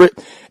favorite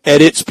at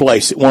its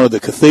place at one of the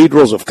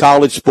cathedrals of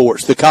college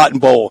sports, the Cotton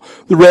Bowl.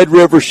 The Red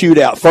River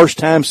Shootout, first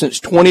time since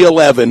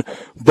 2011.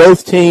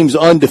 Both teams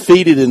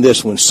undefeated in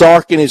this one.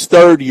 Sark in his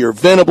third year,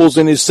 Venables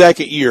in his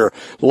second year.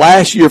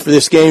 Last year for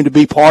this game to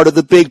be part of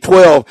the Big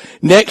 12.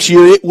 Next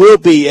year it will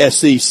be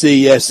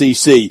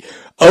SEC.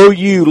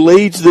 OU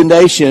leads the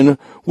nation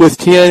with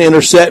 10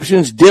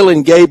 interceptions.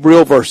 Dylan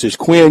Gabriel versus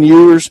Quinn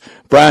Ewers.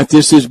 Bryant,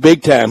 this is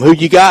big time. Who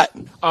you got?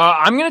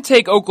 I'm going to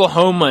take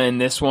Oklahoma in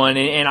this one,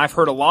 and I've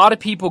heard a lot of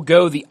people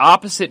go the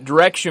opposite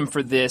direction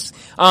for this.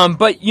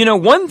 But, you know,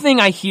 one thing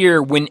I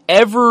hear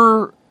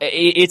whenever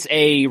it's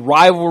a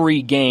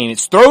rivalry game,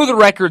 it's throw the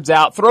records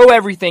out, throw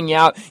everything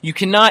out. You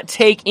cannot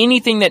take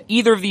anything that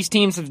either of these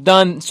teams have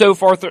done so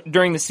far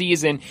during the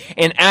season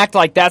and act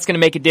like that's going to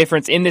make a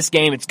difference in this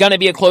game. It's going to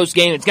be a close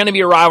game. It's going to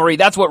be a rivalry.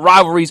 That's what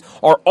rivalries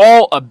are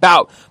all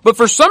about. But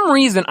for some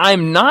reason,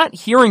 I'm not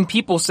hearing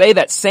people say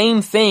that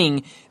same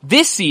thing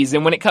this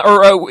season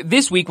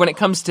this week when it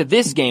comes to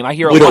this game. I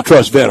hear we don't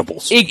trust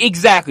Venables.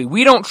 Exactly.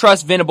 We don't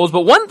trust Venables.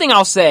 But one thing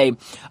I'll say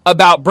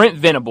about Brent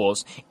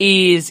Venables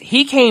is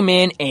he came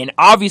in and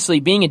obviously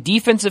being a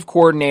defensive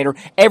coordinator,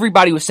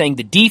 everybody was saying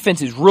the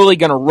defense is really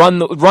going to run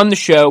the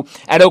show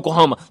at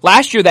Oklahoma.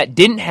 Last year that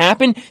didn't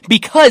happen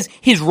because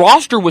his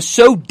roster was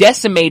so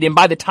decimated, and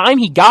by the time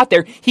he got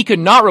there, he could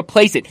not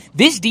replace it.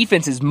 This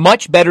defense is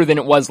much better than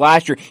it was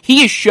last year.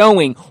 He is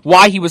showing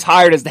why he was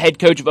hired as the head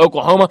coach of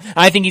Oklahoma, and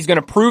I think he's going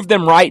to prove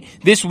them right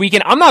this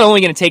weekend. I'm not only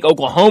going to take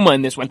Oklahoma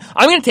in this one,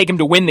 I'm going to take them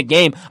to win the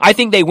game. I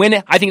think they win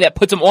it. I think that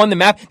puts them on the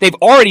map. They've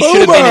already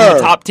should have been in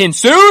the top 10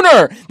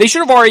 sooner. They should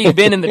have already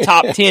been in the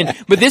top 10,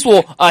 but this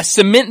will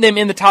cement them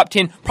in the top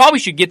 10. Probably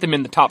should get them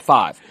in the top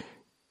 5.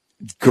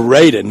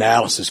 Great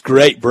analysis,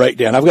 great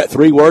breakdown. I've got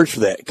 3 words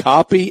for that: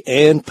 copy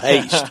and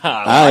paste.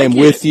 I am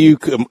with you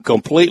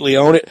completely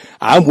on it.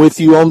 I'm with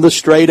you on the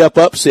straight up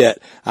upset.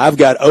 I've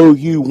got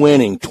OU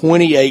winning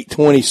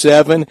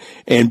 28-27,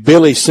 and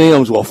Billy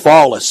Sims will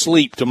fall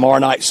asleep tomorrow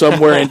night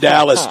somewhere in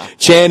Dallas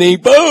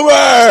chanting,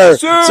 "Boomer!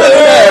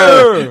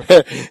 Sooner!"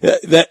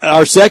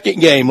 Our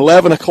second game,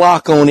 11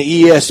 o'clock on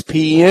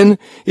ESPN.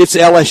 It's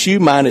LSU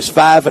minus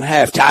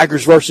 5.5.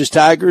 Tigers versus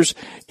Tigers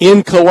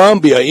in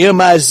Columbia.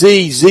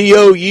 MIZZOU,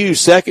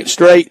 second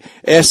straight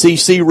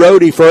SEC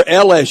roadie for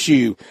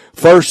LSU.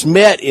 First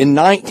met in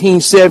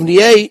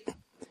 1978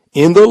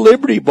 in the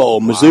Liberty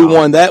Bowl. Mizzou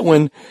won that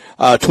one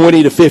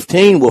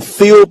 20-15 with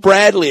Phil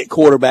Bradley at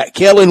quarterback,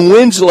 Kellen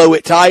Winslow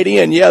at tight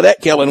end. Yeah,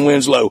 that Kellen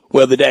Winslow.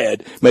 Well, the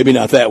dad. Maybe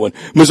not that one.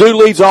 Mizzou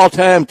leads all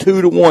time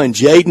 2-1.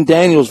 Jaden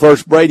Daniels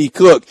versus Brady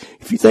Cook.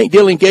 If you think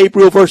Dylan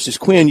Gabriel versus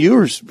Quinn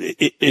Ewers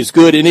is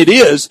good, and it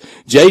is,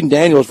 Jaden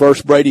Daniels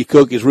versus Brady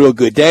Cook is real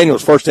good.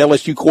 Daniels, first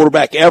LSU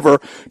quarterback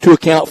ever to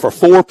account for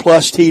 4+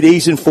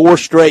 TDs in 4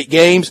 straight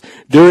games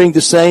during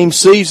the same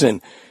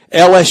season.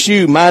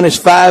 LSU minus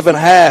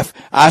 5.5.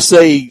 I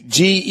say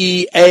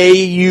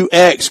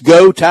GEAUX.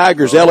 Go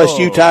Tigers.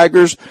 LSU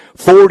Tigers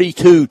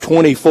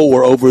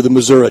 42-24 over the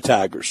Missouri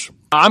Tigers.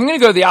 I'm going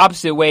to go the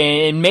opposite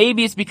way, and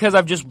maybe it's because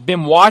I've just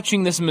been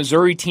watching this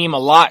Missouri team a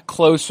lot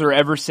closer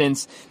ever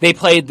since they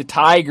played the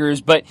Tigers.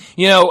 But,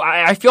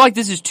 I feel like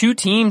this is two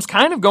teams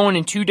kind of going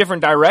in two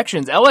different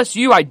directions.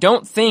 LSU, I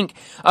don't think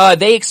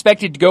they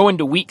expected to go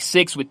into Week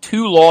 6 with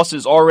 2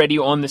 losses already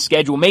on the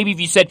schedule. Maybe if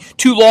you said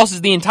 2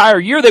 losses the entire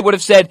year, they would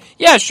have said,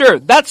 yeah, sure,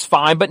 that's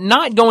fine, but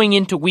not going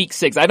into Week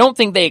 6. I don't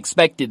think they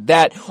expected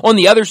that. On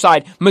the other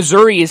side,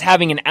 Missouri is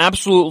having an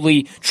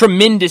absolutely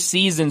tremendous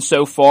season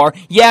so far.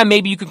 Yeah,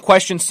 maybe you could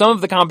question some of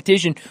the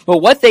competition, but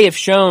what they have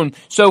shown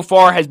so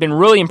far has been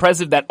really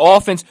impressive. That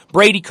offense,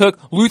 Brady Cook,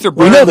 Luther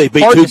Burns. We know they've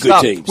beat 2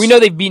 good teams. We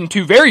know they've beaten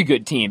 2 very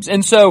good teams,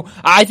 and so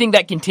I think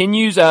that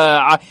continues.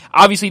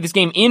 Obviously, this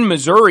game in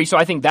Missouri, so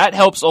I think that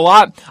helps a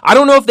lot. I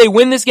don't know if they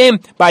win this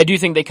game, but I do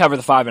think they cover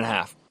the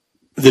 5.5.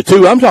 The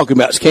 2 I'm talking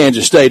about is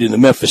Kansas State and the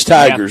Memphis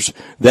Tigers.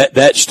 Yeah.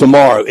 That's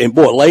tomorrow. And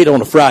boy, late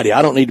on a Friday,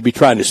 I don't need to be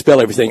trying to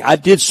spell everything. I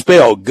did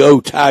spell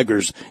Go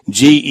Tigers,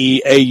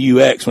 Geaux,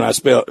 when I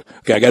spelled.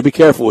 Okay, I gotta be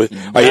careful with.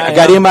 I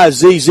got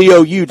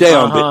Mizzou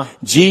down, but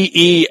Geaux.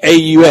 Yeah,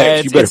 you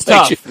better it's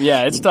tough.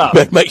 It's tough.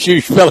 Better make sure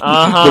you spell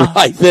the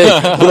right thing.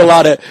 Put a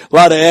lot of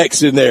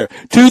X in there.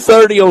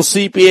 2:30 on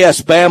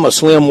CBS. Bama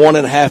slim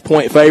 1.5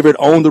 point favorite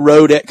on the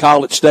road at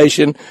College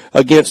Station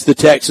against the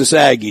Texas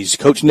Aggies.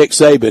 Coach Nick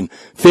Saban,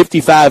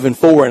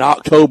 55-4 in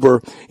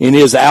October in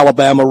his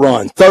Alabama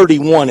run.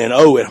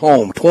 31-0 at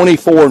home.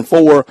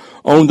 24-4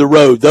 on the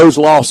road. Those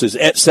losses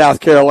at South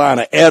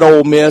Carolina, at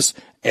Ole Miss,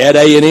 at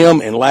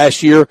A&M, and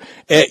last year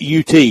at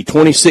UT.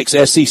 26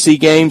 SEC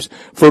games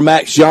for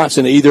Max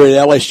Johnson, either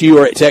at LSU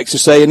or at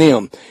Texas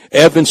A&M.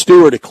 Evan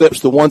Stewart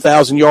eclipsed the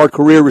 1,000-yard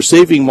career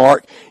receiving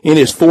mark in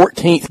his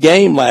 14th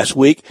game last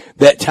week.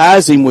 That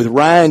ties him with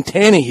Ryan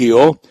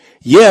Tannehill.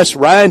 Yes,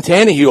 Ryan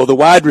Tannehill, the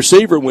wide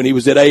receiver when he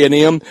was at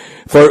A&M,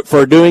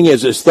 for doing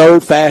as his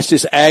 3rd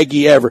fastest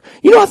Aggie ever.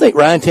 I think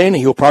Ryan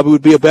Tannehill probably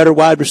would be a better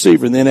wide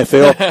receiver in the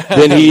NFL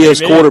than he is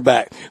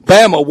quarterback.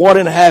 Bama,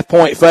 1.5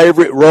 point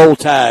favorite, Roll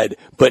Tide,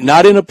 but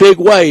not in a big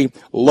way.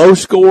 Low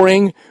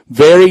scoring,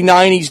 very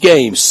 90s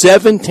game,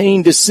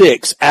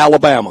 17-6,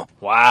 Alabama.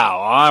 Wow.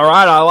 All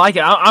right. I like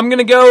it. I'm going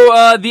to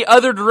go the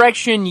other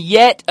direction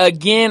yet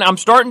again. I'm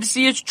starting to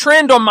see a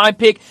trend on my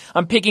pick.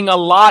 I'm picking a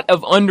lot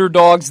of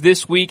underdogs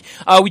this week.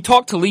 We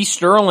talked to Lee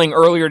Sterling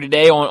earlier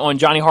today on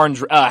Johnny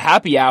Harden's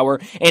happy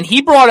hour, and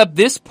he brought up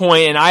this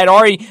point, and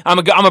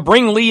I'm going to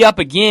bring Lee up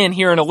again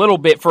here in a little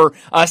bit for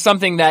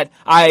something that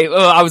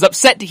I was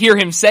upset to hear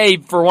him say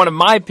for one of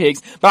my picks,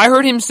 but I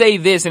heard him say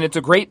this, and it's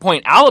a great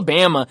point.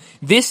 Alabama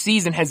this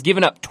season has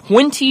given up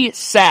 20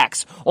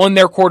 sacks on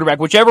their quarterback,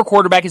 whichever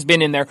quarterback has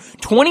been in there,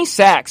 20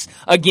 sacks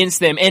against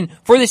them. And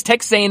for this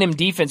Texas A&M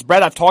defense,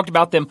 Brett, I've talked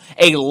about them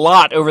a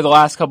lot over the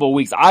last couple of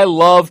weeks. I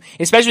love,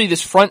 especially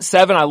this front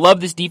 7, I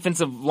love this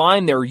defensive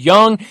line. They're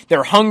young,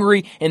 they're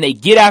hungry, and they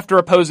get after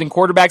opposing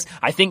quarterbacks.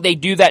 I think they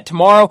do that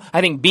tomorrow.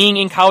 I think being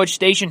in College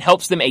Station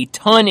helps them a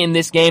ton in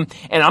this game.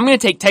 And I'm going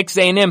to take Texas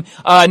A&M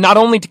not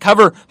only to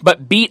cover,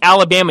 but beat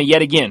Alabama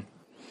yet again.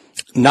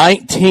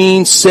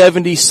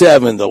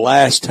 1977, the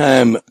last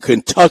time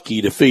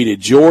Kentucky defeated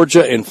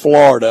Georgia and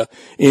Florida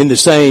in the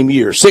same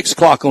year. 6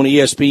 o'clock on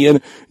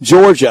ESPN.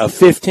 Georgia, a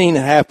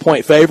 15.5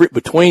 point favorite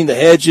between the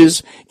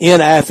hedges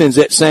in Athens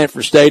at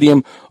Sanford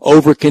Stadium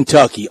over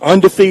Kentucky.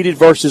 Undefeated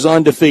versus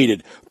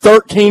undefeated.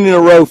 13 in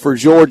a row for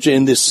Georgia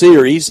in this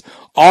series.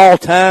 All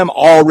time,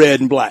 all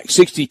red and black.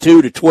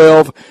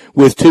 62-12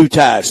 with 2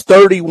 ties.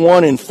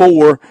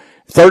 31-4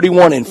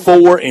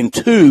 and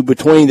 2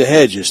 between the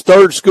hedges.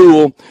 Third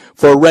school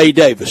for Ray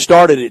Davis.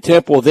 Started at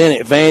Temple, then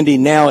at Vandy,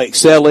 now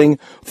excelling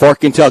for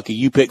Kentucky.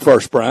 You pick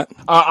first, Bryant.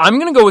 I'm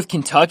going to go with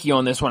Kentucky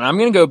on this one. I'm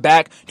going to go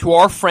back to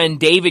our friend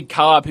David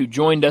Cobb, who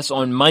joined us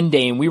on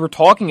Monday, and we were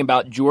talking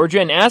about Georgia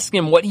and asked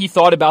him what he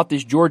thought about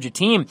this Georgia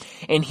team.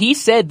 And he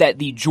said that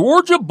the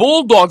Georgia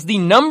Bulldogs, the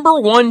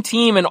number 1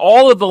 team in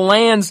all of the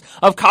lands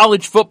of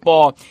college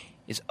football,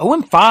 is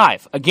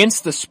 0-5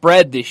 against the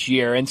spread this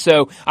year. And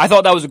so I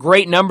thought that was a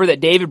great number that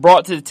David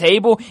brought to the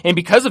table. And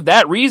because of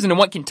that reason and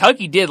what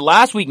Kentucky did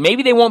last week,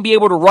 maybe they won't be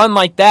able to run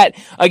like that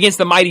against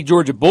the mighty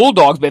Georgia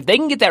Bulldogs. But if they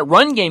can get that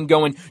run game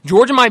going,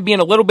 Georgia might be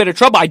in a little bit of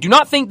trouble. I do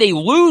not think they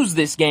lose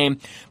this game,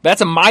 but that's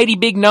a mighty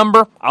big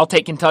number. I'll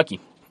take Kentucky.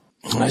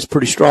 That's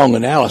pretty strong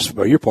analysis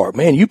by your part.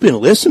 Man, you've been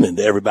listening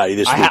to everybody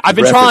this week. I've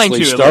been trying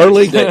to.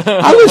 Sterling.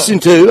 I listen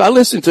to.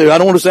 I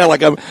don't want to sound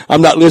like I'm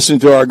not listening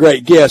to our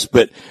great guest,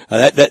 but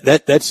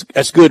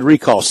that's good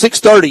recall.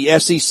 6:30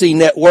 SEC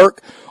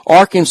Network.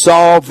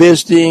 Arkansas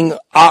visiting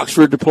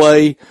Oxford to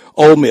play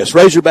Ole Miss.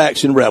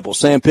 Razorbacks and Rebels.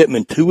 Sam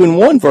Pittman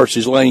 2-1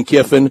 versus Lane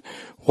Kiffin,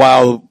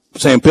 while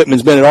Sam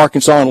Pittman's been at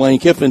Arkansas and Lane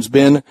Kiffin's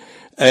been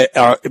at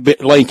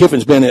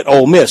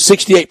Ole Miss.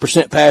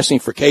 68% passing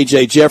for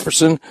KJ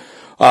Jefferson.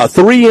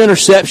 3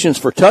 interceptions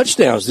for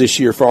touchdowns this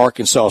year for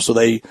Arkansas. So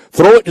they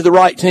throw it to the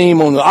right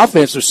team on the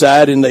offensive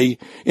side and they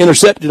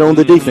intercept it on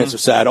the defensive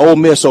side. Ole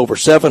Miss over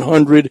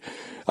 700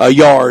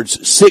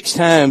 yards 6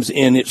 times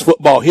in its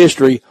football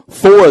history.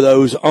 4 of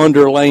those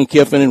under Lane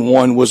Kiffin, and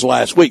 1 was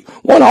last week.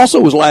 1 also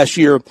was last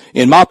year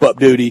in mop-up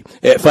duty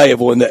at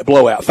Fayetteville in that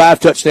blowout. 5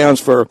 touchdowns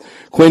for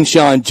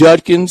Quinshawn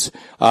Judkins,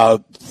 4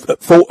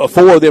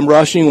 of them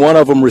rushing, 1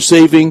 of them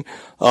receiving.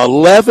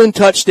 11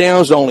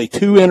 touchdowns, only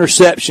 2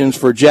 interceptions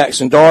for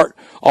Jackson Dart,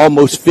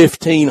 almost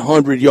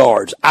 1,500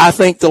 yards. I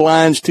think the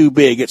line's too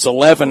big. It's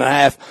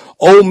 11.5.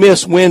 Ole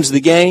Miss wins the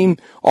game.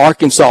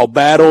 Arkansas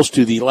battles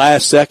to the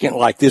last second,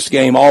 like this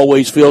game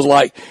always feels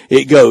like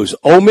it goes.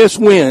 Ole Miss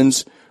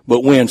wins,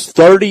 but wins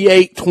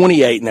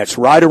 38-28, and that's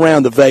right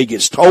around the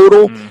Vegas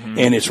total,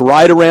 and it's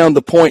right around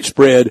the point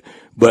spread.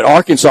 But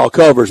Arkansas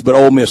covers, but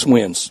Ole Miss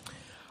wins.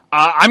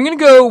 I'm going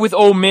to go with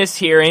Ole Miss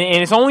here, and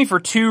it's only for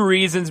 2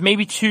 reasons,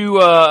 maybe two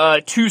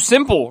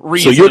simple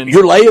reasons. So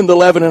you're laying the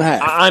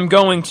 11.5. I'm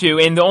going to,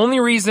 and the only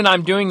reason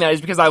I'm doing that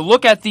is because I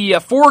look at the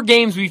 4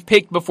 games we've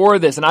picked before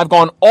this, and I've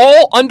gone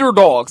all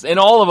underdogs in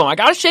all of them. I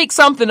got to shake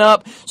something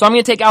up, so I'm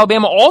going to take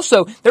Alabama.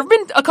 Also, there have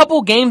been a couple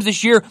of games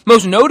this year,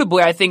 most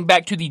notably, I think,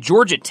 back to the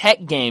Georgia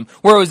Tech game,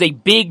 where it was a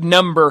big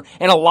number,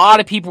 and a lot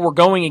of people were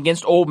going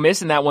against Ole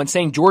Miss in that one,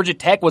 saying Georgia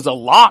Tech was a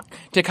lock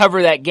to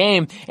cover that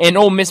game, and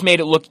Ole Miss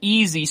made it look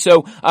easy.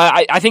 So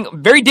I think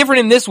very different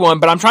in this one,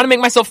 but I'm trying to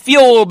make myself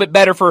feel a little bit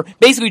better for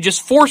basically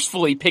just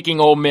forcefully picking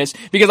Ole Miss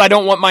because I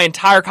don't want my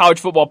entire college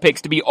football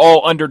picks to be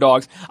all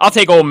underdogs. I'll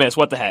take Ole Miss.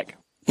 What the heck?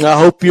 I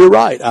hope you're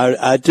right.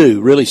 I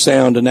do. Really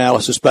sound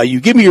analysis by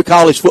you. Give me your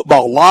college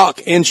football lock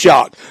and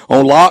shock.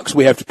 On locks,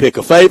 we have to pick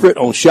a favorite.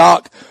 On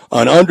shock,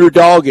 an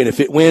underdog, and if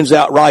it wins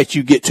outright,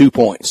 you get 2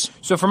 points.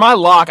 So for my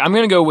lock, I'm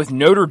going to go with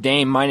Notre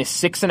Dame minus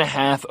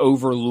 6.5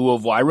 over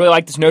Louisville. I really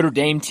like this Notre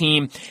Dame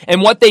team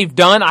and what they've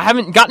done. I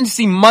haven't gotten to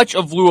see much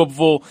of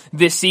Louisville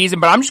this season,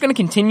 but I'm just going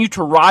to continue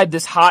to ride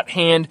this hot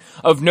hand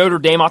of Notre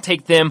Dame. I'll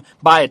take them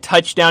by a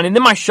touchdown. And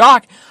then my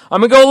shock,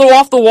 I'm going to go a little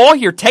off the wall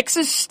here.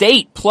 Texas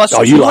State plus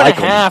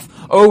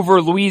 2.5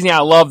 over Louisiana.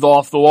 I love the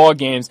off the wall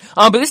games.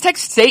 But this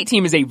Texas State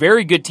team is a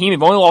very good team.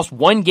 They've only lost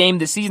 1 game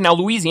this season. Now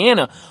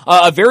Louisiana,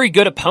 a very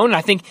good opponent.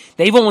 I think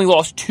they've only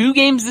lost 2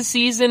 games this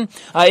season,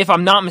 if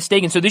I'm not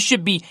mistaken. So this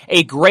should be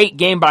a great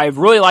game, but I've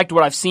really liked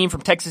what I've seen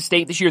from Texas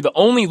State this year. The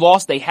only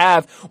loss they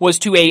have was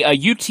to a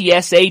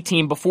UTSA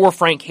team before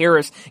Frank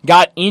Harris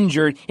got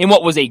injured in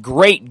what was a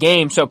great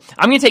game. So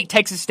I'm going to take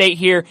Texas State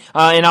here,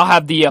 and I'll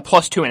have the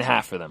plus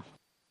 2.5 for them.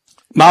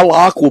 My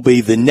lock will be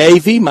the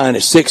Navy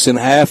minus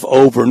 6.5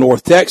 over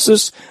North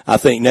Texas. I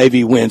think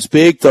Navy wins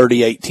big,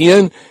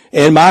 38-10.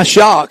 And my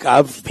shock,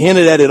 I've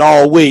hinted at it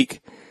all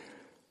week,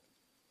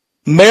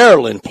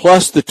 Maryland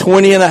plus the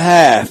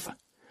 20.5.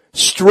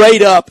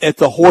 Straight up at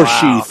the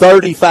Horseshoe, wow.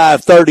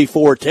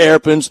 35-34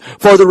 Terrapins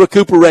for the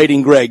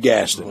recuperating Greg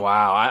Gaston.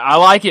 Wow, I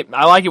like it.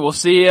 I like it. We'll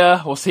see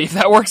if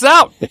that works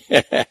out.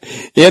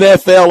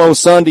 NFL on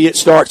Sunday, it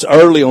starts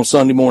early on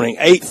Sunday morning,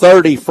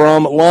 8:30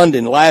 from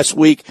London. Last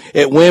week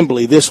at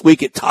Wembley, this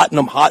week at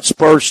Tottenham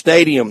Hotspur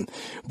Stadium.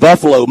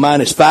 Buffalo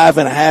minus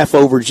 5.5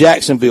 over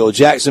Jacksonville.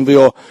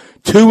 Jacksonville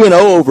 2-0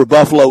 over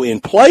Buffalo in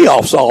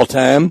playoffs all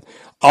time.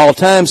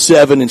 All-time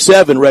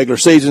 7-7 regular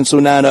season, so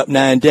 9 up,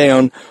 9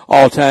 down,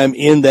 all-time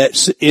in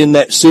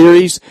that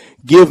series.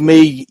 Give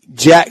me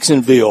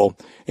Jacksonville,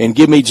 and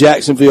give me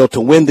Jacksonville to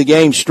win the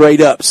game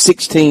straight up,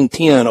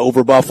 16-10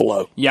 over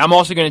Buffalo. Yeah, I'm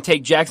also going to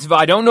take Jacksonville.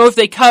 I don't know if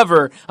they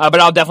cover, but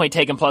I'll definitely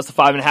take them plus the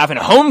 5.5 in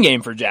a home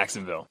game for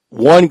Jacksonville.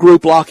 1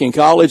 group lock in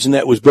college, and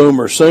that was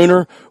Boomer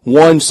Sooner.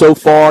 1 so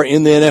far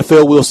in the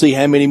NFL. We'll see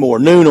how many more.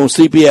 Noon on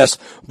CBS,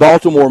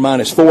 Baltimore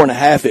minus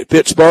 4.5 at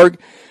Pittsburgh.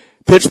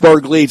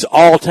 Pittsburgh leads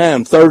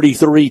all-time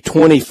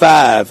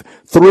 33-25,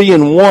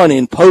 3-1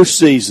 in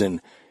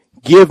postseason.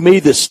 Give me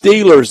the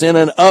Steelers in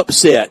an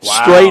upset,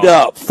 wow. Straight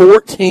up,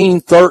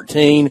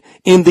 14-13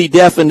 in the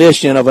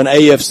definition of an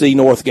AFC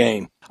North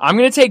game. I'm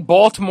going to take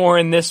Baltimore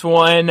in this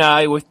one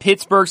with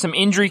Pittsburgh. Some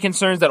injury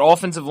concerns. That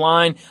offensive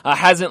line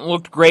hasn't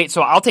looked great,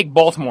 so I'll take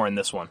Baltimore in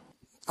this one.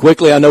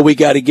 Quickly, I know we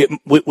have to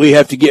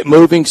get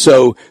moving,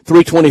 so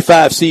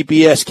 325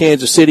 CBS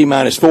Kansas City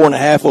minus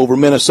 4.5 over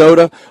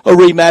Minnesota. A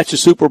rematch of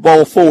Super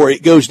Bowl IV.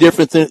 It goes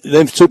different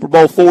than Super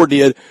Bowl IV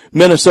did.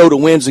 Minnesota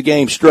wins the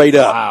game straight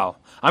up. Wow.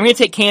 I'm going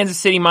to take Kansas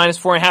City minus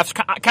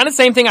 4.5. Kind of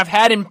same thing I've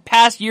had in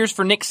past years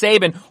for Nick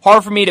Saban.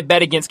 Hard for me to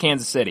bet against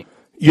Kansas City.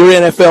 Your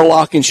NFL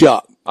lock and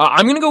shock.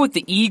 I'm going to go with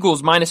the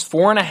Eagles minus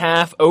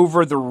 4.5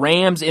 over the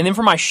Rams. And then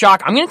for my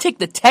shock, I'm going to take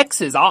the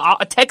Texans.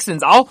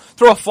 Texans. I'll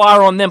throw a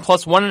flyer on them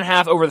plus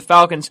 1.5 over the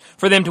Falcons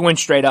for them to win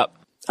straight up.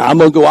 I'm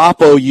going to go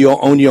oppo you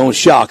on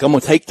shock. I'm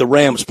going to take the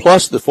Rams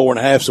plus the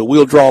 4.5, so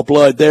we'll draw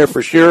blood there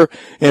for sure.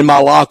 And my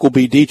lock will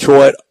be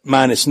Detroit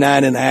minus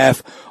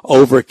 9.5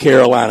 over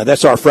Carolina.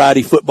 That's our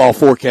Friday football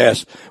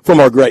forecast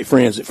from our great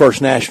friends at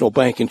First National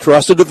Bank and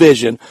Trust, a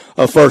division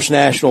of First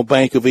National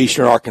Bank of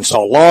Eastern Arkansas.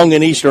 Long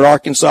in Eastern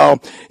Arkansas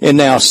and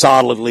now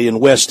solidly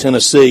in West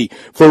Tennessee.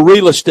 For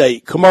real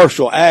estate,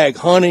 commercial, ag,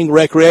 hunting,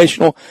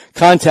 recreational,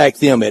 contact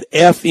them at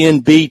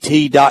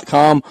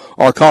fnbt.com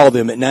or call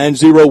them at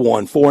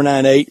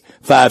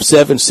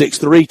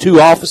 901-498-5763. 2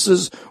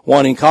 offices,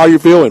 1 in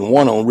Collierville and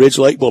 1 on Ridge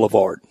Lake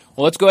Boulevard.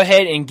 Well, let's go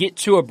ahead and get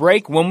to a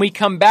break. When we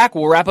come back,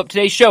 we'll wrap up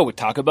today's show with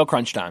Taco Bell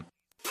Crunch Time.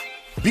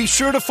 Be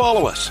sure to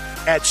follow us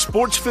at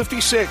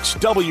Sports56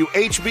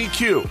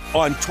 WHBQ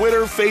on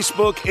Twitter,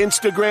 Facebook,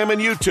 Instagram,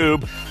 and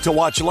YouTube to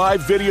watch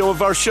live video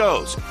of our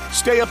shows,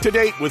 stay up to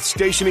date with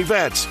station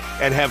events,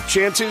 and have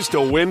chances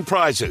to win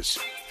prizes.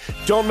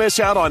 Don't miss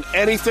out on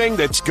anything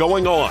that's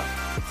going on.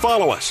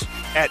 Follow us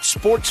at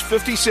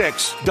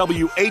Sports56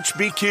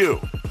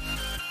 WHBQ.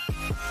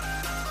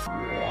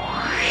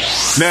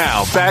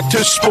 Now, back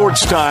to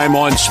Sports Time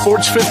on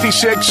Sports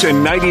 56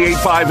 and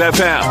 98.5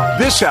 FM.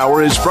 This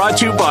hour is brought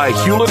to you by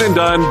Hewlett &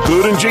 Dunn,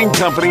 Boot and Jean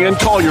Company in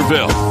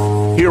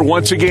Collierville. Here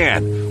once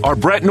again are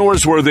Brett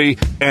Norsworthy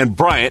and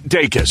Bryant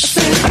Dacus.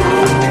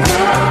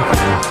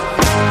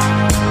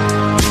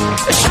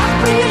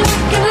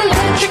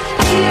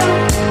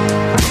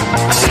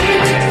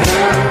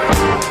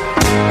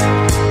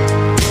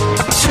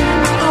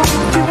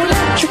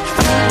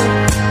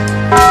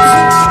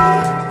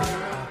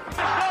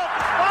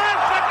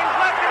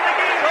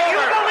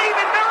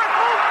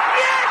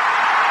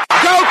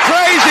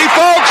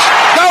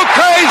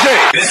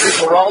 This is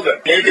for all the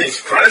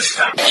biggest crunch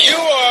time. You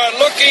are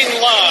looking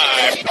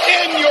live.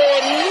 In your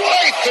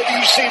life have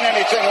you seen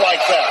anything like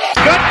that?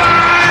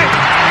 Goodbye!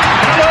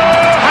 Hello,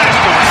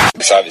 Haskell.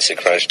 It's obviously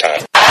crunch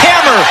time.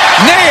 Hammer,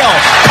 nail,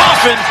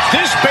 coffin.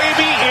 This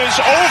baby is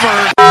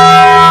over.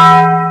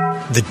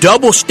 The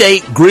double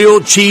steak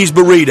grilled cheese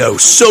burrito,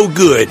 so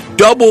good.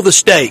 Double the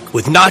steak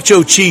with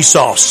nacho cheese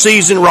sauce,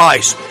 seasoned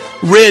rice,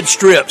 red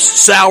strips,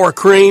 sour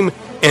cream,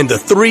 and the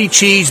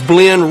 3-cheese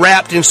blend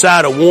wrapped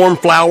inside a warm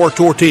flour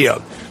tortilla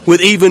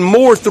with even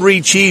more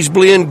 3-cheese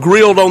blend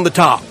grilled on the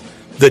top.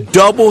 The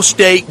double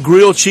steak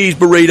grilled cheese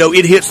burrito,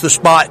 it hits the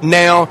spot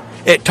now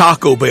at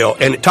Taco Bell.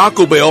 And at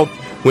Taco Bell,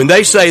 when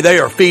they say they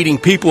are feeding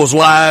people's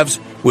lives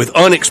with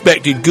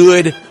unexpected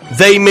good,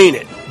 they mean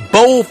it.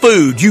 Bowl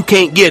food you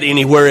can't get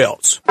anywhere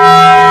else.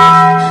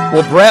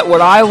 Well, Brett,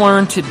 what I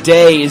learned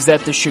today is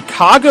that the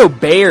Chicago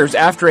Bears,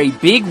 after a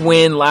big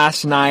win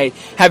last night,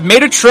 have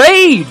made a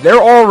trade. They're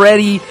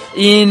already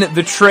in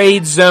the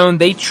trade zone.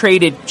 They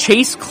traded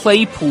Chase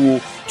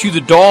Claypool to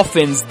the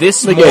Dolphins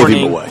this morning. They gave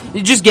him away.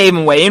 They just gave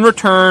him away in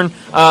return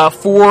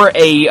for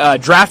a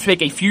draft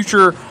pick, a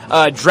future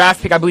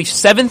draft pick. I believe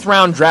 7th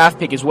round draft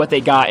pick is what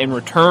they got in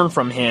return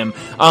from him.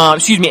 A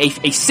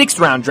 6th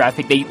round draft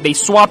pick. They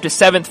swapped a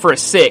 7th for a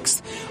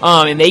 6th,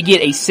 and they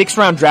get a 6th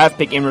round draft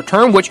pick in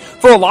return, which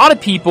for a lot of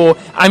people,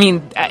 I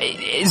mean,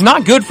 is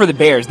not good for the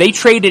Bears. They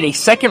traded a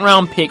 2nd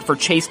round pick for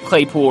Chase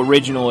Claypool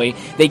originally.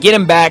 They get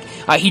him back.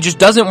 He just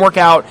doesn't work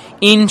out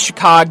in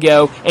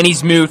Chicago, and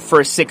he's moved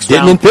for a 6th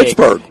round pick. In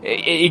Pittsburgh.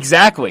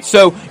 Exactly.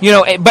 So,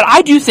 but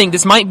I do think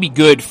this might be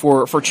good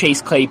for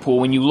Chase Claypool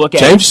when you look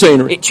at change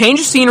scenery. Change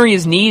of scenery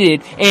is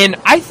needed, and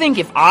I think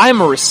if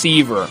I'm a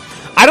receiver,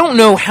 I don't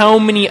know how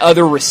many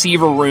other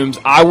receiver rooms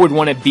I would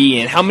want to be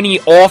in, how many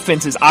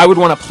offenses I would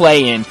want to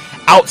play in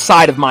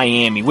outside of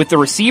Miami. With the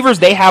receivers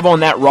they have on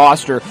that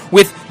roster,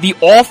 with the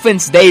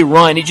offense they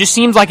run, it just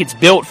seems like it's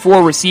built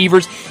for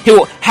receivers.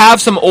 He'll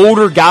have some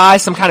older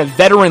guys, some kind of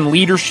veteran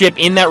leadership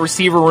in that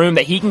receiver room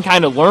that he can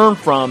kind of learn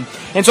from.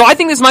 And so I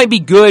think this might be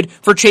good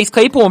for Chase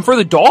Claypool. And for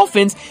the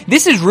Dolphins,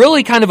 this is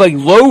really kind of a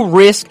low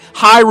risk,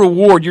 high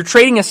reward. You're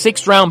trading a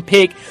 6th round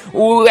pick.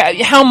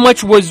 How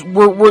much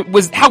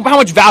how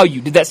much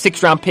value did that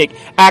 6th round pick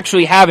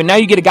actually have? And now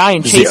you get a guy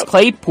in Chase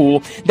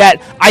Claypool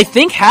that I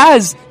think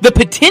has the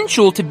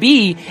potential to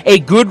be a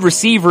good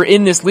receiver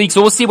in this league.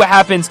 So we'll see what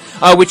happens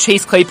with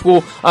Chase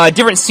Claypool.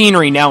 Different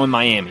scenery now in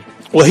Miami.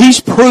 Well, he's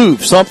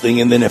proved something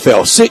in the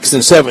NFL. 6th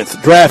and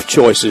 7th draft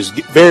choices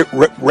very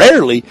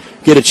rarely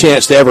get a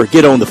chance to ever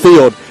get on the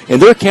field, and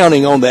they're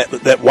counting on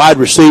that wide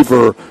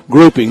receiver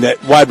grouping,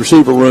 that wide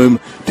receiver room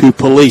to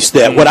police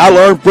that. What I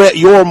learned, Brett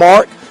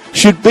Yormark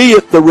should be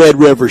at the Red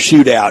River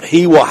Shootout.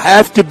 He will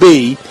have to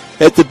be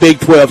at the Big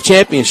 12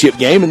 championship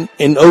game,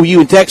 and OU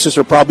and Texas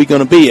are probably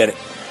going to be at it.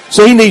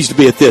 So he needs to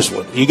be at this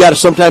one.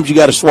 Sometimes you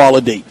got to swallow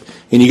deep,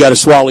 and you got to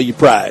swallow your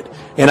pride.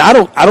 And I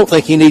don't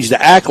think he needs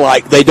to act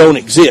like they don't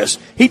exist.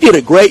 He did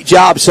a great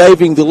job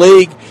saving the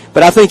league,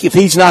 but I think if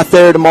he's not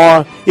there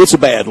tomorrow, it's a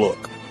bad look.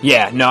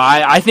 Yeah, no,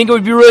 I think it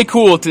would be really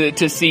cool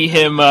to see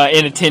him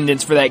in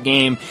attendance for that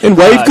game. And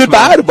wave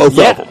goodbye to both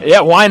of them.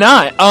 Yeah, why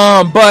not?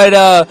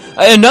 But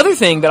another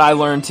thing that I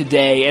learned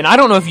today, and I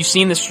don't know if you've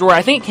seen this story,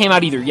 I think it came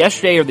out either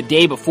yesterday or the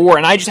day before,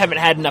 and I just haven't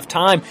had enough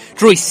time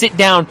to really sit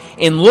down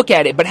and look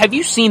at it. But have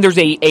you seen there's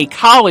a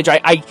college,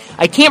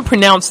 I can't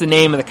pronounce the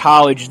name of the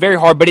college, it's very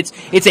hard, but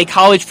it's a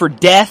college for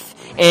deaf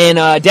and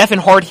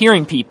hard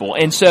hearing people.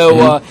 And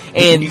so,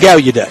 and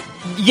Gallaudet.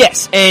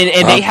 Yes,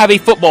 and they have a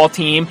football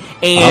team,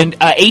 and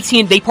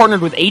they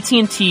partnered with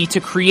AT&T to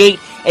create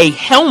a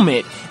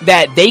helmet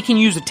that they can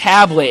use a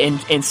tablet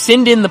and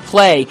send in the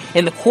play,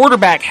 and the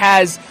quarterback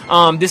has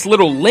this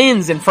little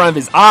lens in front of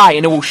his eye,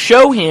 and it will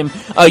show him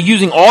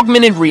using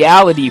augmented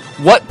reality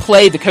what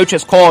play the coach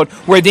has called,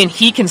 where then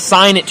he can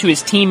sign it to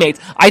his teammates.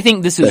 I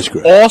think this is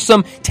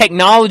awesome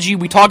technology.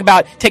 We talk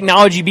about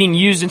technology being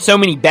used in so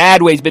many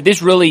bad ways, but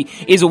this really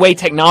is a way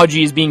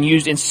technology is being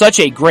used in such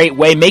a great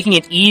way, making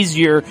it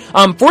easier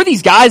for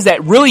these guys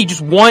that really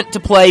just want to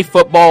play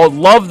football,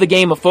 love the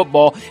game of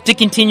football, to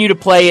continue to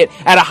play it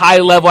at a high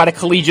level, at a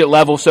collegiate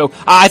level. So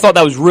I thought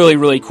that was really,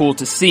 really cool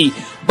to see.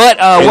 But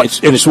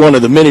it's one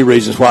of the many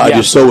reasons why I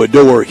just so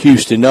adore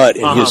Houston Nutt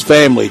and his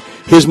family.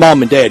 His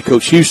mom and dad,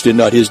 Coach Houston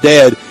Nutt, his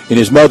dad and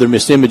his mother,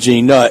 Miss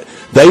Imogene Nutt,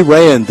 they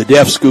ran the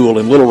deaf school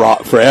in Little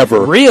Rock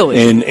forever. Really?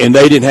 And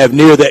they didn't have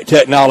near that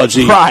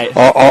technology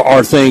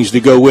or things to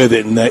go with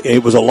it, and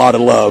it was a lot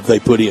of love they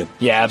put in.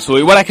 Yeah,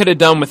 absolutely. What I could have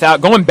done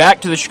without going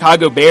back to the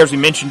Chicago Bears, we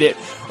mentioned it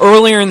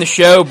earlier in the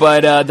show,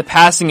 but the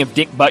passing of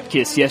Dick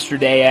Butkus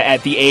yesterday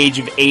at the age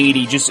of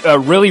 80, just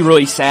really,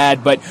 really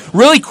sad, but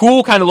really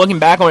cool kind of looking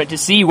back on it to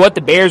see what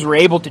the Bears were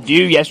able to do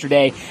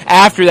yesterday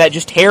after that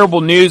just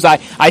terrible news.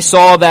 I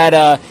saw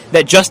that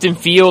Justin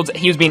Fields,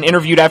 he was being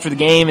interviewed after the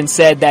game and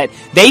said that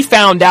they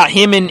found out,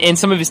 him and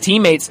some of his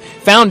teammates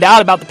found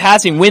out about the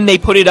passing when they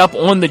put it up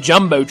on the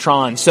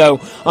Jumbotron. So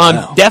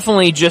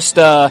definitely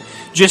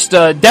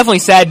definitely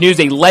sad news,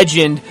 a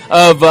legend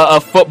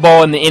of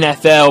football in the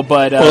NFL.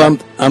 But well,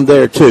 I'm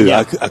there too.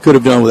 Yeah. I could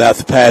have done without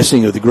the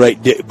passing of the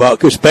great Dick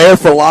Butkus. Bear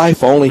for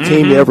life, only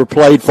team he ever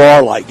played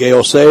for, like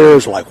Gale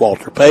Sayers, like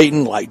Walter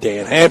Payton, like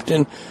Dan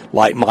Hampton,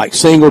 like Mike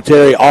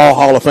Singletary, all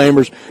Hall of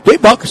Famers.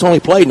 Dick Butkus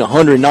only played in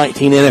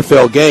 119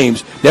 NFL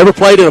games, never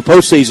played in a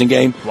postseason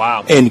game.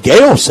 Wow. And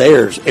Gale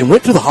Sayers, and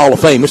went to the Hall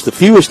of Fame. It's the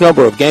fewest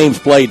number of games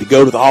played to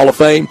go to the Hall of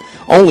Fame,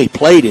 only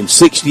played in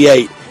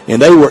 68,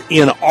 and they were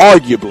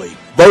inarguably,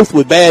 both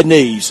with bad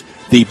knees,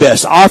 the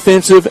best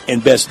offensive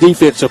and best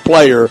defensive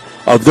player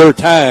of their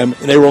time,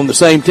 and they were on the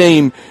same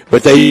team,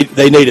 but they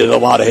needed a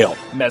lot of help.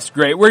 That's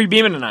great. Where are you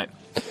beaming tonight?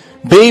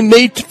 Beam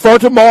me for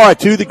tomorrow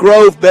to the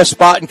Grove, best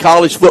spot in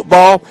college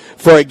football,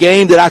 for a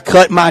game that I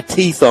cut my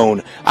teeth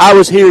on. I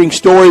was hearing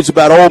stories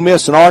about Ole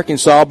Miss and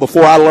Arkansas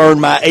before I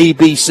learned my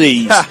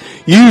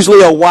ABCs.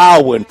 Usually a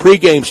wild one.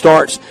 Pregame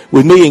starts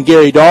with me and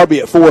Gary Darby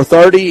at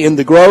 4:30 in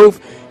the Grove.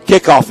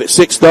 Kickoff at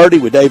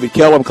 6:30 with David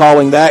Kellum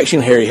calling the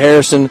action, Harry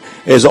Harrison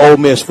as Ole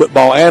Miss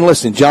football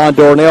analyst, and John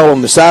Darnell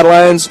on the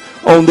sidelines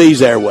on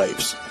these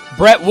airwaves.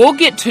 Brett, we'll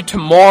get to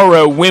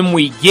tomorrow when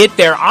we get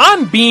there.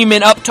 I'm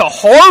beaming up to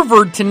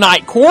Harvard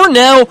tonight.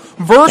 Cornell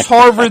versus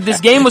Harvard.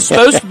 This game was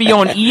supposed to be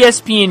on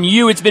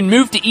ESPNU. It's been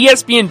moved to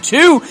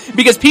ESPN2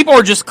 because people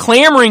are just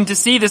clamoring to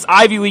see this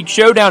Ivy League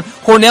showdown.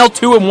 Cornell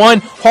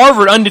 2-1,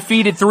 Harvard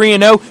undefeated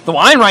 3-0. The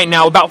line right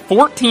now about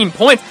 14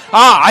 points.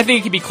 I think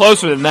it could be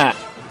closer than that.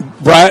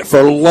 Bryant,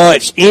 for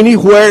lunch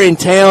anywhere in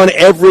town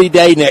every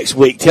day next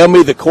week. Tell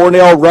me the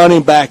Cornell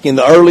running back in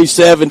the early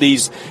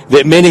 70s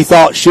that many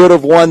thought should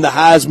have won the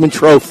Heisman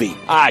Trophy.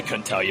 I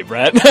couldn't tell you,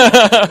 Brett.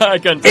 I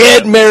couldn't tell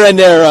Ed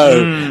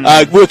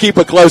Marinero. We'll keep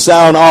a close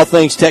eye on all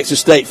things Texas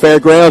State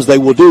Fairgrounds. They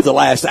will do the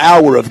last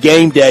hour of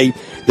game day.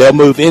 They'll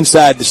move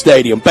inside the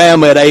stadium.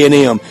 Bama at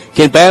A&M.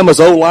 Can Bama's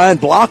O-line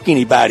block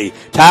anybody?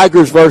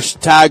 Tigers versus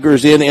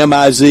Tigers in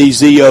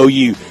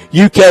MIZZOU.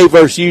 UK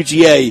versus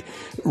UGA.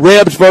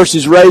 Rebs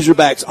versus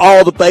Razorbacks,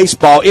 all the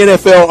baseball,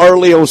 NFL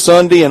early on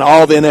Sunday, and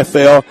all the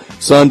NFL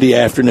Sunday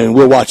afternoon.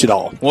 We'll watch it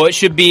all. Well, it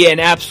should be an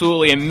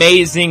absolutely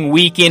amazing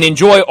weekend.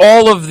 Enjoy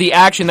all of the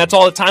action. That's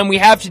all the time we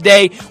have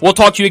today. We'll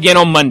talk to you again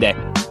on Monday.